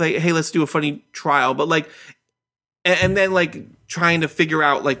okay with like, hey, let's do a funny trial, but like, and then like trying to figure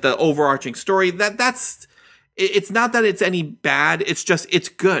out like the overarching story. That's. It's not that it's any bad. It's just, it's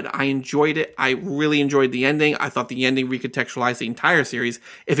good. I enjoyed it. I really enjoyed the ending. I thought the ending recontextualized the entire series.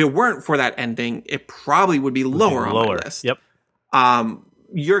 If it weren't for that ending, it probably would be lower on my list. Yep.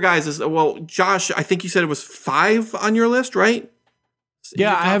 Your guys' Josh, I think you said it was 5 on your list, right?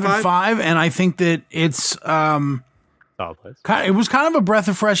 Yeah, I have it 5, and I think that it's it was kind of a breath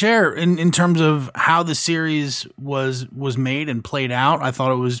of fresh air in terms of how the series was made and played out. I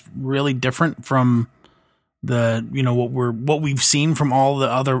thought it was really different from what we've seen from all the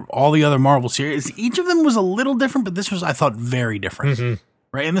other Marvel series. Each of them was a little different, but this was, I thought, very different. Mm-hmm.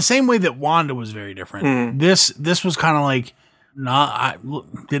 Right? In the same way that Wanda was very different. Mm. This was kind of like,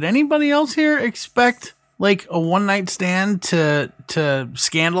 did anybody else here expect like a one night stand to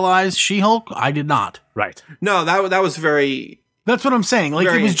scandalize She-Hulk? I did not. Right. No, that was very. That's what I'm saying. Like,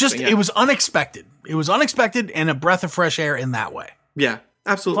 it was just, it was unexpected. It was unexpected and a breath of fresh air in that way. Yeah,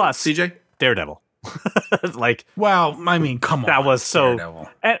 absolutely. Plus, CJ? Daredevil. Like, well, I mean, come on. that was so. Daredevil.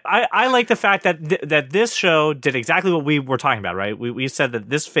 And I like the fact that that this show did exactly what we were talking about, right? We said that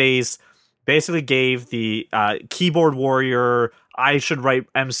this phase basically gave the keyboard warrior, I should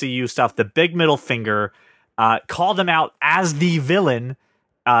write MCU stuff, the big middle finger, called him out as the villain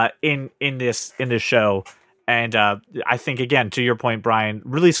in this show. And I think, again, to your point, Brian,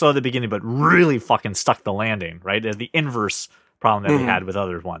 really slow at the beginning, but really fucking stuck the landing, right? The inverse problem that we had with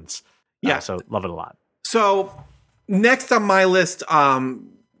other ones. Yeah. So love it a lot. So next on my list,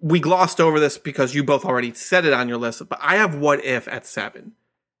 we glossed over this because you both already said it on your list, but I have What If at 7.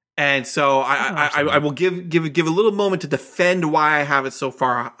 And so I will give a little moment to defend why I have it so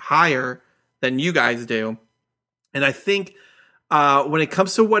far higher than you guys do. And I think when it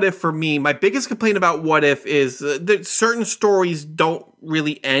comes to What If, for me, my biggest complaint about What If is that certain stories don't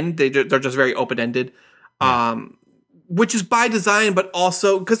really end. They're just very open-ended, which is by design, but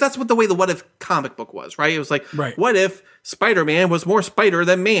also because that's what the way the What If comic book was, right? It was like, what if Spider-Man was more spider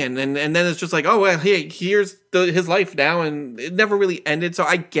than man? And then it's just like, oh, well, hey, here's his life now, and it never really ended. So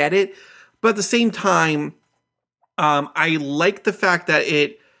I get it. But at the same time, I like the fact that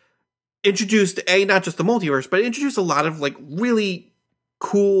it introduced not just the multiverse, but it introduced a lot of like really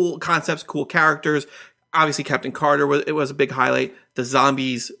cool concepts, cool characters. Obviously, Captain Carter was a big highlight. The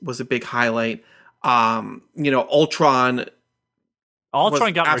zombies was a big highlight. Ultron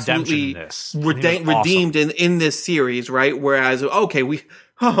got redemption in this. Redeemed in this series, right? Whereas,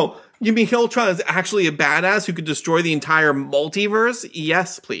 you mean Ultron is actually a badass who could destroy the entire multiverse?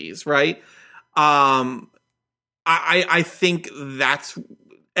 Yes, please, right? I think that's.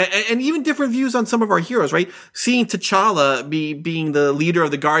 And even different views on some of our heroes, right? Seeing T'Challa being the leader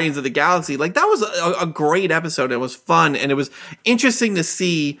of the Guardians of the Galaxy, like that was a great episode. It was fun, and it was interesting to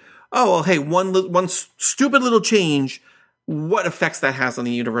see. Oh, well, hey, one stupid little change, what effects that has on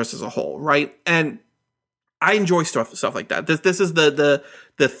the universe as a whole, right? And I enjoy stuff like that. This is the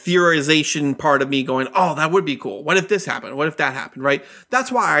theorization part of me going, oh, that would be cool. What if this happened? What if that happened, right?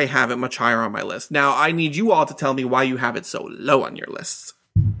 That's why I have it much higher on my list. Now, I need you all to tell me why you have it so low on your lists.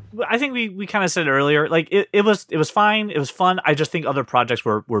 I think we kind of said earlier, like it was fine, it was fun. I just think other projects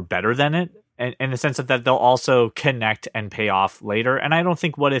were better than it, and in the sense that they'll also connect and pay off later. And I don't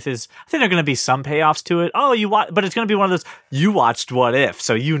think What If is. I think there are going to be some payoffs to it. Oh, but it's going to be one of those you watched What If,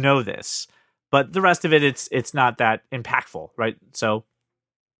 so you know this. But the rest of it, it's not that impactful, right? So,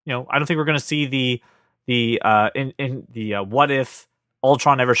 I don't think we're going to see the What If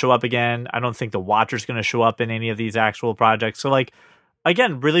Ultron ever show up again. I don't think the Watcher's going to show up in any of these actual projects. So, like.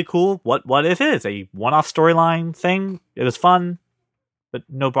 Again, really cool. What If is a one-off storyline thing. It was fun, but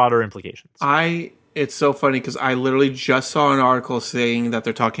no broader implications. It's so funny because I literally just saw an article saying that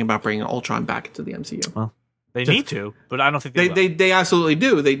they're talking about bringing Ultron back into the MCU. Well, they need to, but I don't think they absolutely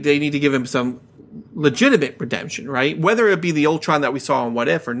do. They need to give him some legitimate redemption, right? Whether it be the Ultron that we saw in What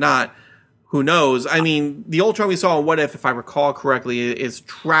If or not, who knows? I mean, the Ultron we saw in What If I recall correctly, is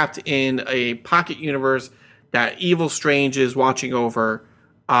trapped in a pocket universe that Evil Strange is watching over,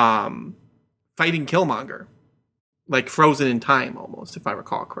 fighting Killmonger, like frozen in time almost, if I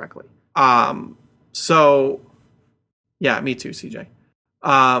recall correctly. So yeah, me too, CJ.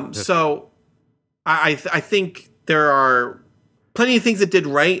 So I think there are plenty of things that did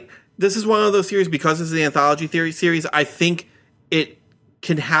right. This is one of those series, because this is the anthology theory series, I think it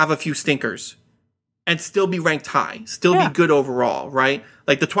can have a few stinkers and still be ranked high, be good overall, right?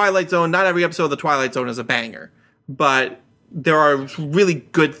 Like the Twilight Zone, not every episode of the Twilight Zone is a banger, but there are really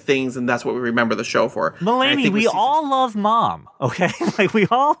good things, and that's what we remember the show for. Mulaney, we all love Mom, okay? Like we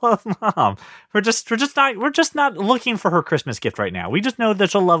all love Mom. We're just not looking for her Christmas gift right now. We just know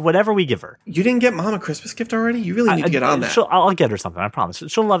that she'll love whatever we give her. You didn't get Mom a Christmas gift already? You really need to get on that. I'll get her something, I promise.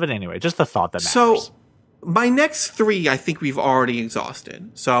 She'll love it anyway. Just the thought that matters. So my next three, I think we've already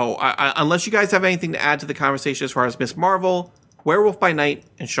exhausted. So unless you guys have anything to add to the conversation as far as Ms. Marvel, Werewolf by Night,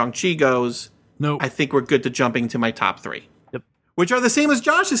 and Shang-Chi goes, nope. I think we're good to jumping to my top three. Yep. Which are the same as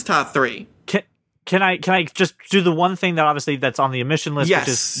Josh's top three. Can I just do the one thing that obviously that's on the omission list,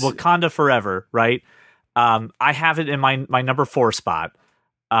 yes, which is Wakanda Forever, right? I have it in my number 4 spot.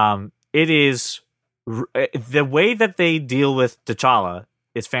 It is the way that they deal with T'Challa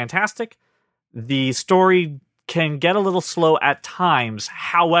is fantastic. The story can get a little slow at times.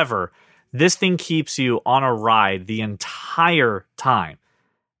 However, this thing keeps you on a ride the entire time.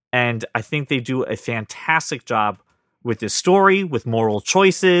 And I think they do a fantastic job with this story, with moral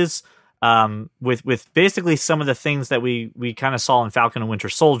choices, with basically some of the things that we kind of saw in Falcon and Winter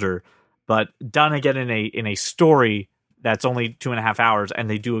Soldier, but done again in a story that's only 2.5 hours, and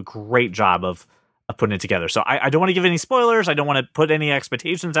they do a great job of putting it together. So I don't want to give any spoilers. I don't want to put any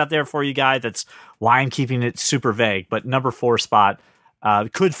expectations out there for you guys. That's why I'm keeping it super vague. But number 4 spot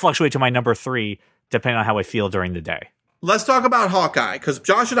could fluctuate to my number 3 depending on how I feel during the day. Let's talk about Hawkeye, because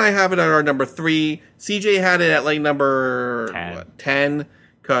Josh and I have it at our number 3. CJ had it at like number 10.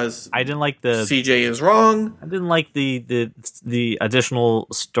 Because I didn't like the CJ is wrong. I didn't like the additional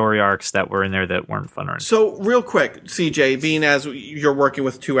story arcs that were in there that weren't fun or anything. So real quick, CJ, being as you're working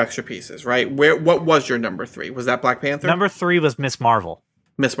with 2 extra pieces, right? What was your number 3? Was that Black Panther? Number 3 was Miss Marvel.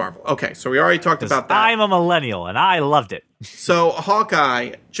 Miss Marvel. Okay, so we already talked about that. I'm a millennial and I loved it. So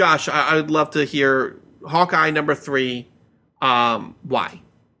Hawkeye, Josh, I would love to hear Hawkeye number 3. Why?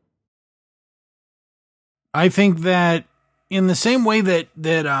 I think that in the same way that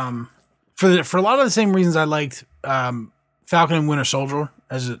for a lot of the same reasons I liked Falcon and Winter Soldier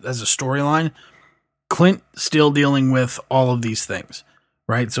as a storyline, Clint still dealing with all of these things,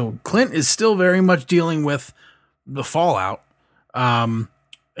 right? So Clint is still very much dealing with the fallout,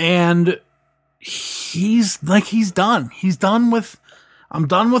 and he's done. He's done with. I'm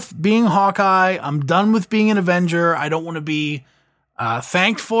done with being Hawkeye. I'm done with being an Avenger. I don't want to be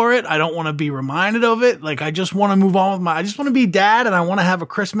thanked for it. I don't want to be reminded of it. Like, I just want to move on with I just want to be dad, and I want to have a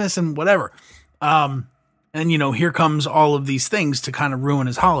Christmas and whatever. And here comes all of these things to kind of ruin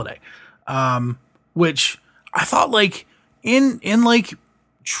his holiday. Which I thought, like, in like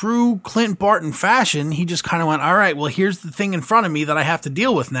true Clint Barton fashion, he just kind of went, all right, well, here's the thing in front of me that I have to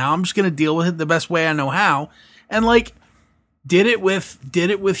deal with now. I'm just going to deal with it the best way I know how. And like, did it with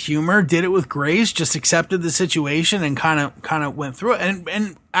humor, did it with grace, just accepted the situation and kind of went through it.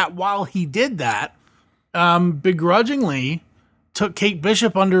 And while he did that, begrudgingly took Kate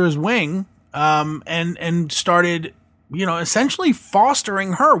Bishop under his wing, and started, essentially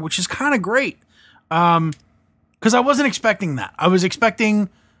fostering her, which is kind of great. Cause I wasn't expecting that. I was expecting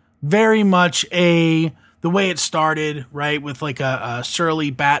very much the way it started, right? With like a surly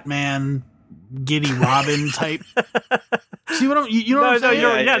Batman, giddy Robin type. See what I'm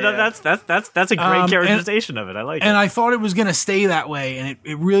saying? That's a great characterization of it. I like it. And I thought it was going to stay that way. And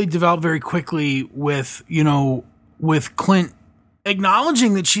it really developed very quickly with Clint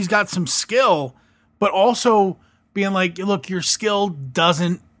acknowledging that she's got some skill, but also being like, look, your skill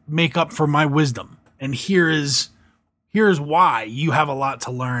doesn't make up for my wisdom. And here's why you have a lot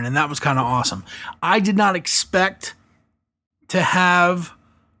to learn. And that was kind of awesome. I did not expect to have,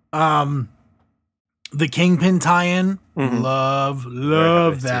 the Kingpin tie-in. Mm-hmm.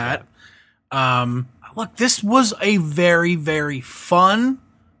 Love that. Look, this was a very, very fun,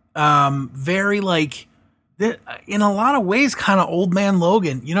 very like, in a lot of ways, kind of Old Man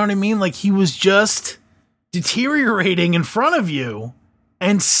Logan. You know what I mean? Like, he was just deteriorating in front of you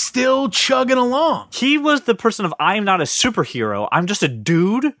and still chugging along. He was the person of, I'm not a superhero. I'm just a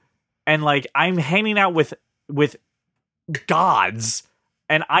dude. And like, I'm hanging out with gods.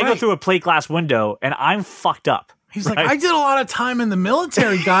 And I go through a plate glass window and I'm fucked up. He's like, I did a lot of time in the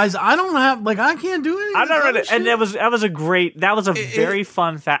military, guys. I don't have, like, I can't do anything. I'm not ready. And that was a very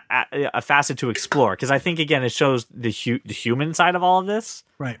fun facet to explore. Because I think, again, it shows the human side of all of this.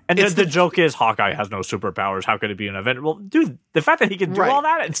 Right. And the joke is, Hawkeye has no superpowers. How could it be an Avenger? Well, dude, the fact that he can do all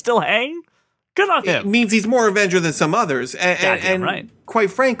that and still hang, good on him. It means he's more Avenger than some others. And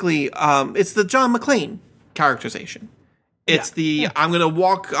quite frankly, it's the John McClane characterization. It's I'm gonna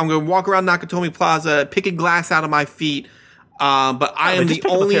walk around Nakatomi Plaza, picking glass out of my feet. But I am the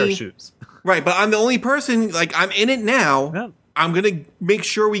only pair of shoes. Right, but I'm the only person. Like, I'm in it now. Yeah. I'm gonna make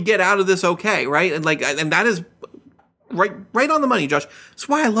sure we get out of this okay, right? And like, and that is right on the money, Josh. That's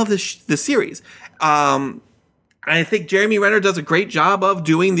why I love this series. I think Jeremy Renner does a great job of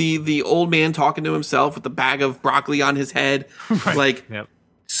doing the old man talking to himself with the bag of broccoli on his head, like. Yep.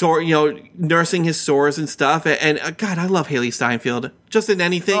 Nursing his sores and stuff. And God, I love Haley Steinfeld just in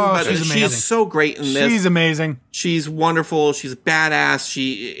anything, but she's so great in this. She's amazing. She's wonderful. She's badass.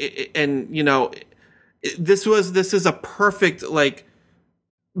 This is a perfect, like,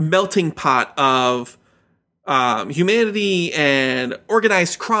 melting pot of humanity and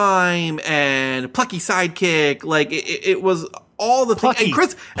organized crime and plucky sidekick. Like, it was all the things. And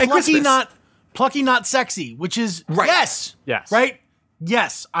Christmas. Plucky, not sexy, which is right. Yes. Right.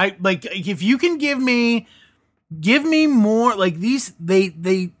 Yes, I like, if you can give me more, like, these,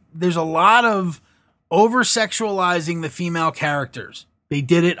 there's a lot of over sexualizing the female characters. They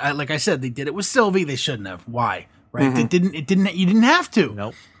did it. Like I said, they did it with Sylvie. They shouldn't have. Why? Right? Mm-hmm. You didn't have to.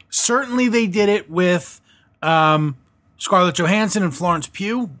 Nope. Certainly they did it with, Scarlett Johansson and Florence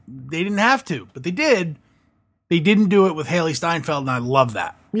Pugh. They didn't have to, but they did. They didn't do it with Haley Steinfeld. And I love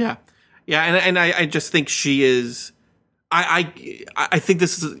that. Yeah. Yeah. And I just think she is, I think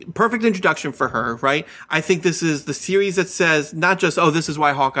this is a perfect introduction for her, right? I think this is the series that says not just, oh, this is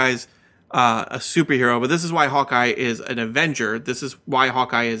why Hawkeye's a superhero, but this is why Hawkeye is an Avenger. This is why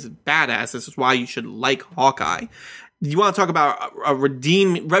Hawkeye is badass. This is why you should like Hawkeye. You want to talk about a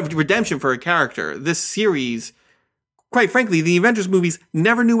redemption for a character. This series, quite frankly, the Avengers movies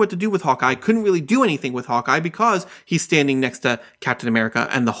never knew what to do with Hawkeye, couldn't really do anything with Hawkeye because he's standing next to Captain America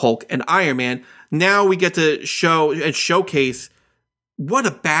and the Hulk and Iron Man. Now we get to show and showcase what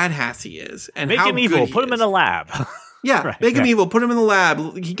a badass he is and Make how him evil. good Put him in a lab. Yeah, Right, make him right. evil. Put him in the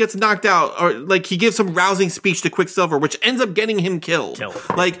lab. He gets knocked out, or like he gives some rousing speech to Quicksilver, which ends up getting him killed.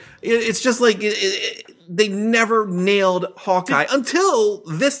 Like it's just like they never nailed Hawkeye until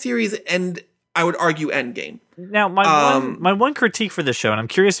this series and I would argue Endgame. Now, my one critique for this show, and I'm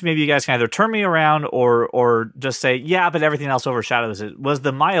curious if maybe you guys can either turn me around or just say, yeah, but everything else overshadows it, was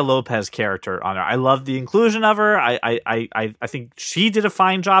the Maya Lopez character on her. I love the inclusion of her. I think she did a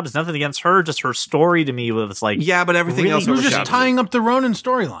fine job. It's nothing against her, just her story to me was like, yeah, but everything really else You're overshadows just tying up the Ronin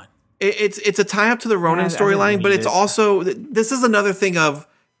storyline. It's a tie up to the Ronin I didn't storyline, but need it's it. also this is another thing of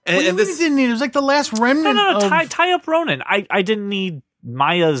and this didn't need it. It was like the last remnant. no, of, tie up Ronan. I didn't need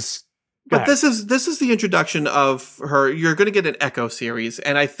Maya's. But this is the introduction of her. You're going to get an Echo series,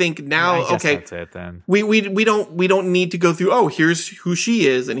 and I think now, I guess okay, that's it then. we don't need to go through. Oh, here's who she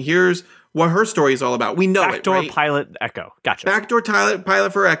is, and here's what her story is all about. We know Backdoor it, right? pilot Echo. Gotcha. Backdoor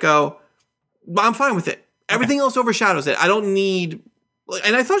pilot for Echo. I'm fine with it. Everything else overshadows it. I don't need.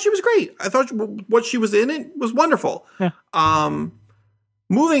 And I thought she was great. I thought what she was in it was wonderful. Yeah.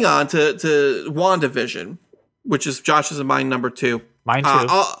 Moving on to WandaVision, which is Josh's and mine number 2. Mine too.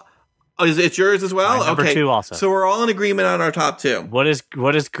 Is it yours as well? Mine number okay. 2 also. So we're all in agreement on our top 2. What is it?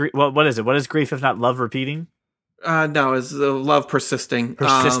 What is grief if not love repeating? No, is the love persisting?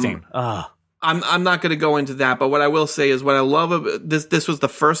 Persisting. I'm not going to go into that, but what I will say is what I love about this was the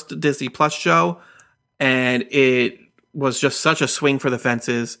first Disney Plus show, and it was just such a swing for the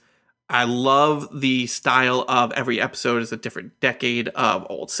fences. I love the style of every episode is a different decade of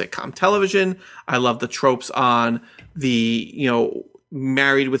old sitcom television. I love the tropes on the,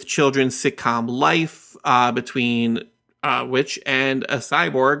 married with children sitcom life between Witch and a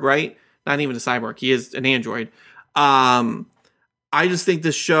cyborg, right? Not even a cyborg. He is an android. I just think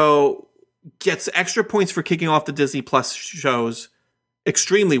this show gets extra points for kicking off the Disney Plus shows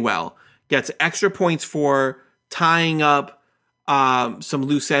extremely well. Gets extra points for tying up some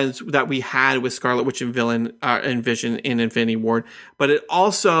loose ends that we had with Scarlet Witch and Vision in Infinity War. But it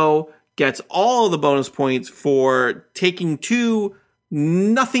also gets all the bonus points for taking 2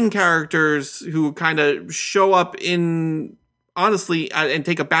 nothing characters who kind of show up in, honestly, and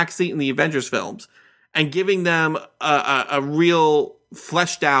take a backseat in the Avengers films and giving them a real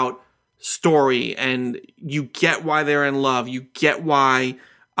fleshed out story. And you get why they're in love. You get why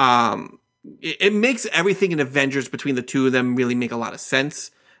it makes everything in Avengers between the 2 of them really make a lot of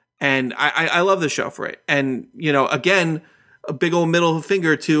sense. And I love the show for it. And, again, a big old middle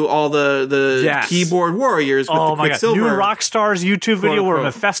finger to all the Yes. keyboard warriors with the my god! Quicksilver. New Rockstar's YouTube video where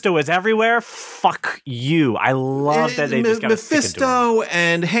unquote. Mephisto is everywhere. Fuck you! I love that they just got Mephisto,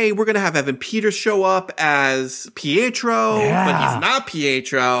 and hey, we're gonna have Evan Peters show up as Pietro, but he's not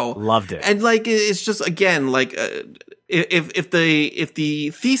Pietro. Loved it. And it's just again if the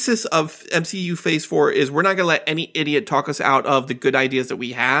thesis of MCU Phase 4 is we're not gonna let any idiot talk us out of the good ideas that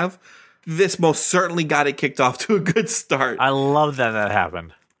we have, this most certainly got it kicked off to a good start. I love that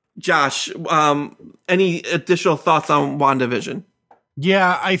happened. Josh, any additional thoughts on WandaVision?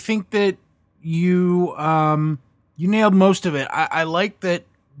 Yeah, I think that you nailed most of it. I like that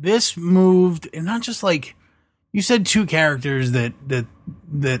this moved, and not just like you said, 2 characters that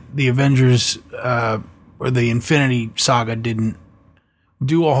the Avengers or the Infinity Saga didn't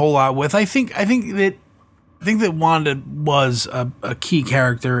do a whole lot with. I think that Wanda was a key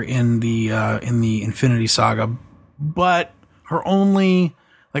character in the Infinity Saga, but her only,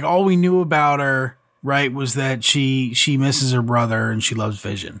 all we knew about her, right, was that she misses her brother and she loves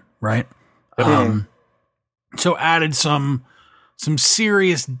Vision, right? So added some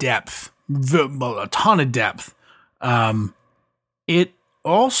serious depth, a ton of depth. It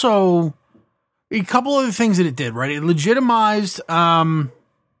also, a couple of the things that it did, right? It legitimized, damn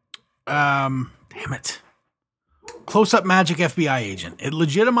it. Close-up magic FBI agent. It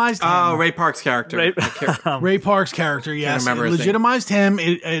legitimized him. Oh, Ray Park's character. Ray Park's character, yes. It remember his legitimized him.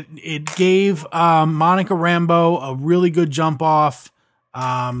 It gave Monica Rambeau a really good jump off.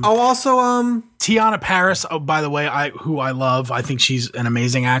 Also, Tiana Paris, oh, by the way, who I love. I think she's an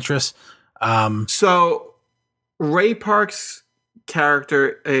amazing actress. So Ray Park's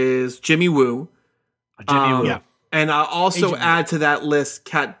character is Jimmy Woo. Jimmy Woo. Yeah. And I'll also Agent add to that list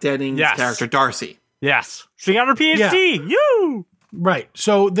Kat Dennings' character, Darcy. Yes. She got her PhD. You. Right.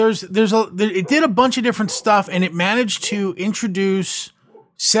 So it did a bunch of different stuff, and it managed to introduce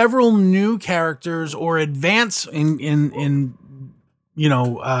several new characters or advance in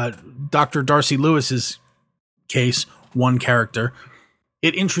Dr. Darcy Lewis's case, one character.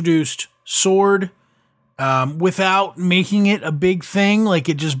 It introduced Sword without making it a big thing. Like,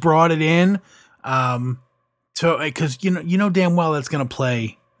 it just brought it in. So because you know damn well that's gonna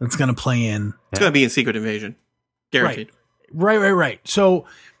play in. It's gonna be in Secret Invasion, guaranteed. Right. So,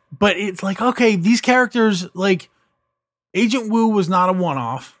 but it's like, okay, these characters, like Agent Woo was not a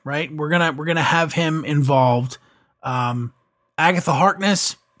one-off, right? We're gonna have him involved. Agatha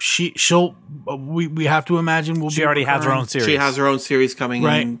Harkness, we have to imagine she already has her own series. She has her own series coming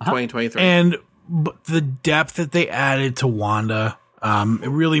in 2023, and the depth that they added to Wanda.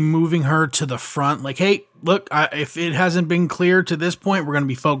 Really moving her to the front. Like, hey, look, if it hasn't been clear to this point, we're going to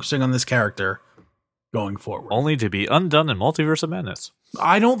be focusing on this character going forward. Only to be undone in Multiverse of Madness.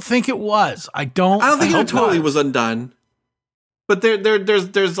 I don't think it was. I don't think it totally was undone. But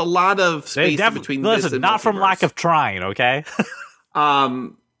there's a lot of space between this and not Multiverse. From lack of trying, okay?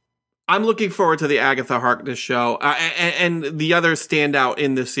 I'm looking forward to the Agatha Harkness show. And the other standout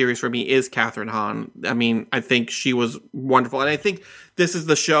in this series for me is Catherine Hahn. I mean, I think she was wonderful. And I think this is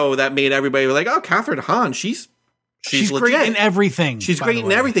the show that made everybody like, oh, Catherine Hahn, she's great in everything. She's great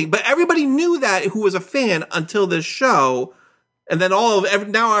in everything. But everybody knew that who was a fan until this show. And then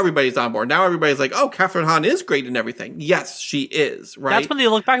now everybody's on board. Now everybody's like, oh, Catherine Hahn is great in everything. Yes, she is, right? That's when they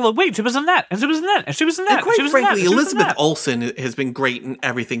look back and look, wait, she was in that, and she was in that, and she was in that. And quite frankly, Elizabeth Olsen has been great in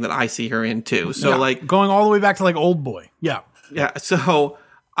everything that I see her in, too. So, like, going all the way back to, like, Old Boy. Yeah. Yeah, so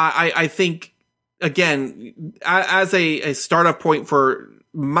I think, again, as a startup point for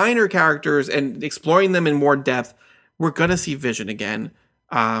minor characters and exploring them in more depth, we're going to see Vision again.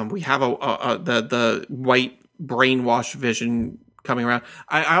 We have the white brainwashed Vision coming around.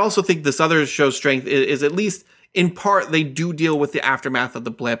 I also think this other show's strength is at least in part they do deal with the aftermath of the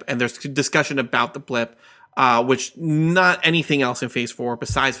blip, and there's discussion about the blip, which not anything else in Phase 4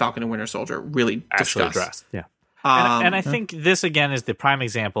 besides Falcon and Winter Soldier really actually discuss. Addressed. Yeah. And I think this again is the prime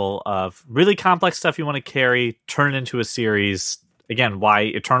example of really complex stuff you want to carry, turn into a series. Again, why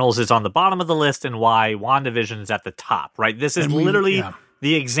Eternals is on the bottom of the list and why WandaVision is at the top, right? This is literally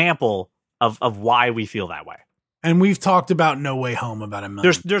the example of why we feel that way. And we've talked about No Way Home about a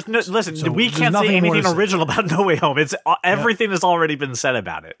million. There's no, listen, so we can't say anything original about No Way Home. It's everything has already been said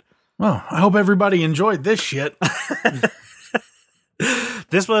about it. Well, I hope everybody enjoyed this shit.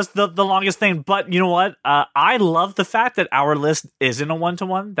 This was the longest thing, but you know what? I love the fact that our list isn't a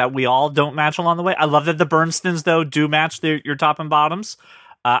one-to-one, that we all don't match along the way. I love that the Bernstins, though, do match your top and bottoms.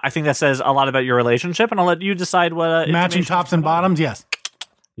 I think that says a lot about your relationship, and I'll let you decide what... matching tops and bottoms, yes.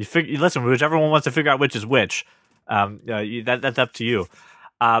 You listen, whichever one wants to figure out which is which. That's up to you.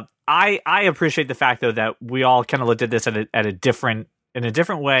 I appreciate the fact, though, that we all kind of looked at this in a different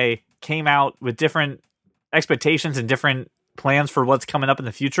way, came out with different expectations and different plans for what's coming up in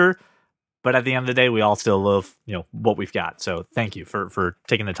the future, but at the end of the day, we all still love what we've got. So thank you for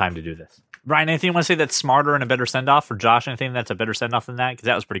taking the time to do this. Ryan, anything you want to say that's smarter and a better send off? For Josh, anything that's a better send off than that? Because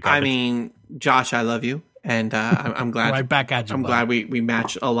that was pretty garbage. I mean, Josh, I love you, and I'm glad. Right back at you. I'm glad we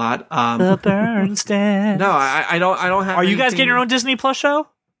match a lot. The Bernstein. No, I don't have. Are you guys getting your own Disney Plus show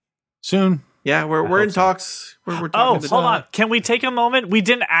soon? Yeah, we're in talks. We're talking hold on. Can we take a moment? We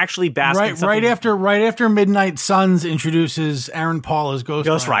didn't actually bask in something. Right after Midnight Suns introduces Aaron Paul as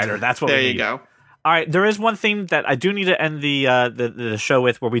Ghost Rider. That's what there we you need. go. All right, there is one thing that I do need to end the show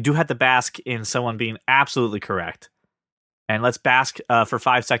with, where we do have to bask in someone being absolutely correct. And let's bask for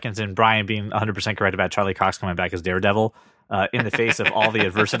 5 seconds in Brian being 100% correct about Charlie Cox coming back as Daredevil in the face of all the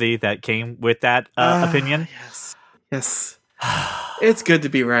adversity that came with that opinion. Yes. It's good to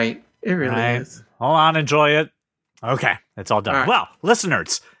be right. It really is. Hold on, enjoy it. Okay, it's all done. All right. Well,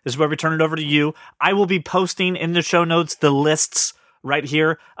 listeners, this is where we turn it over to you. I will be posting in the show notes the lists right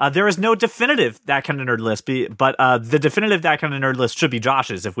here. There is no definitive That Kind of Nerd list, but the definitive That Kind of Nerd list should be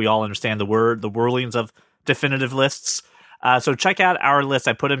Josh's, if we all understand the whirlings of definitive lists. So check out our list.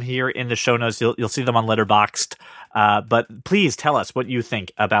 I put them here in the show notes. You'll see them on Letterboxd. But please tell us what you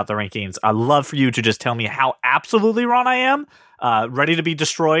think about the rankings. I'd love for you to just tell me how absolutely wrong I am. Ready to be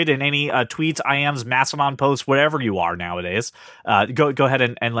destroyed in any tweets, IMs, Mastodon posts, whatever you are nowadays. Go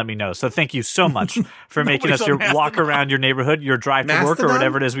ahead and let me know. So thank you so much for making us your walk around your neighborhood, your drive to work, or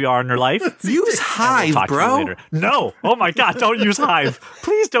whatever it is we are in your life. Use Hive, bro. No. Oh my God, don't use Hive.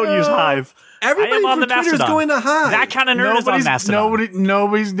 Please don't use Hive. Everybody on the Twitter's going to Hive. That Kind of Nerd is on Mastodon.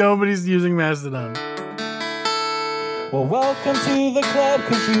 Nobody's using Mastodon. Well, welcome to the club,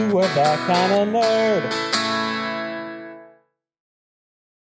 cause you are that kind of nerd.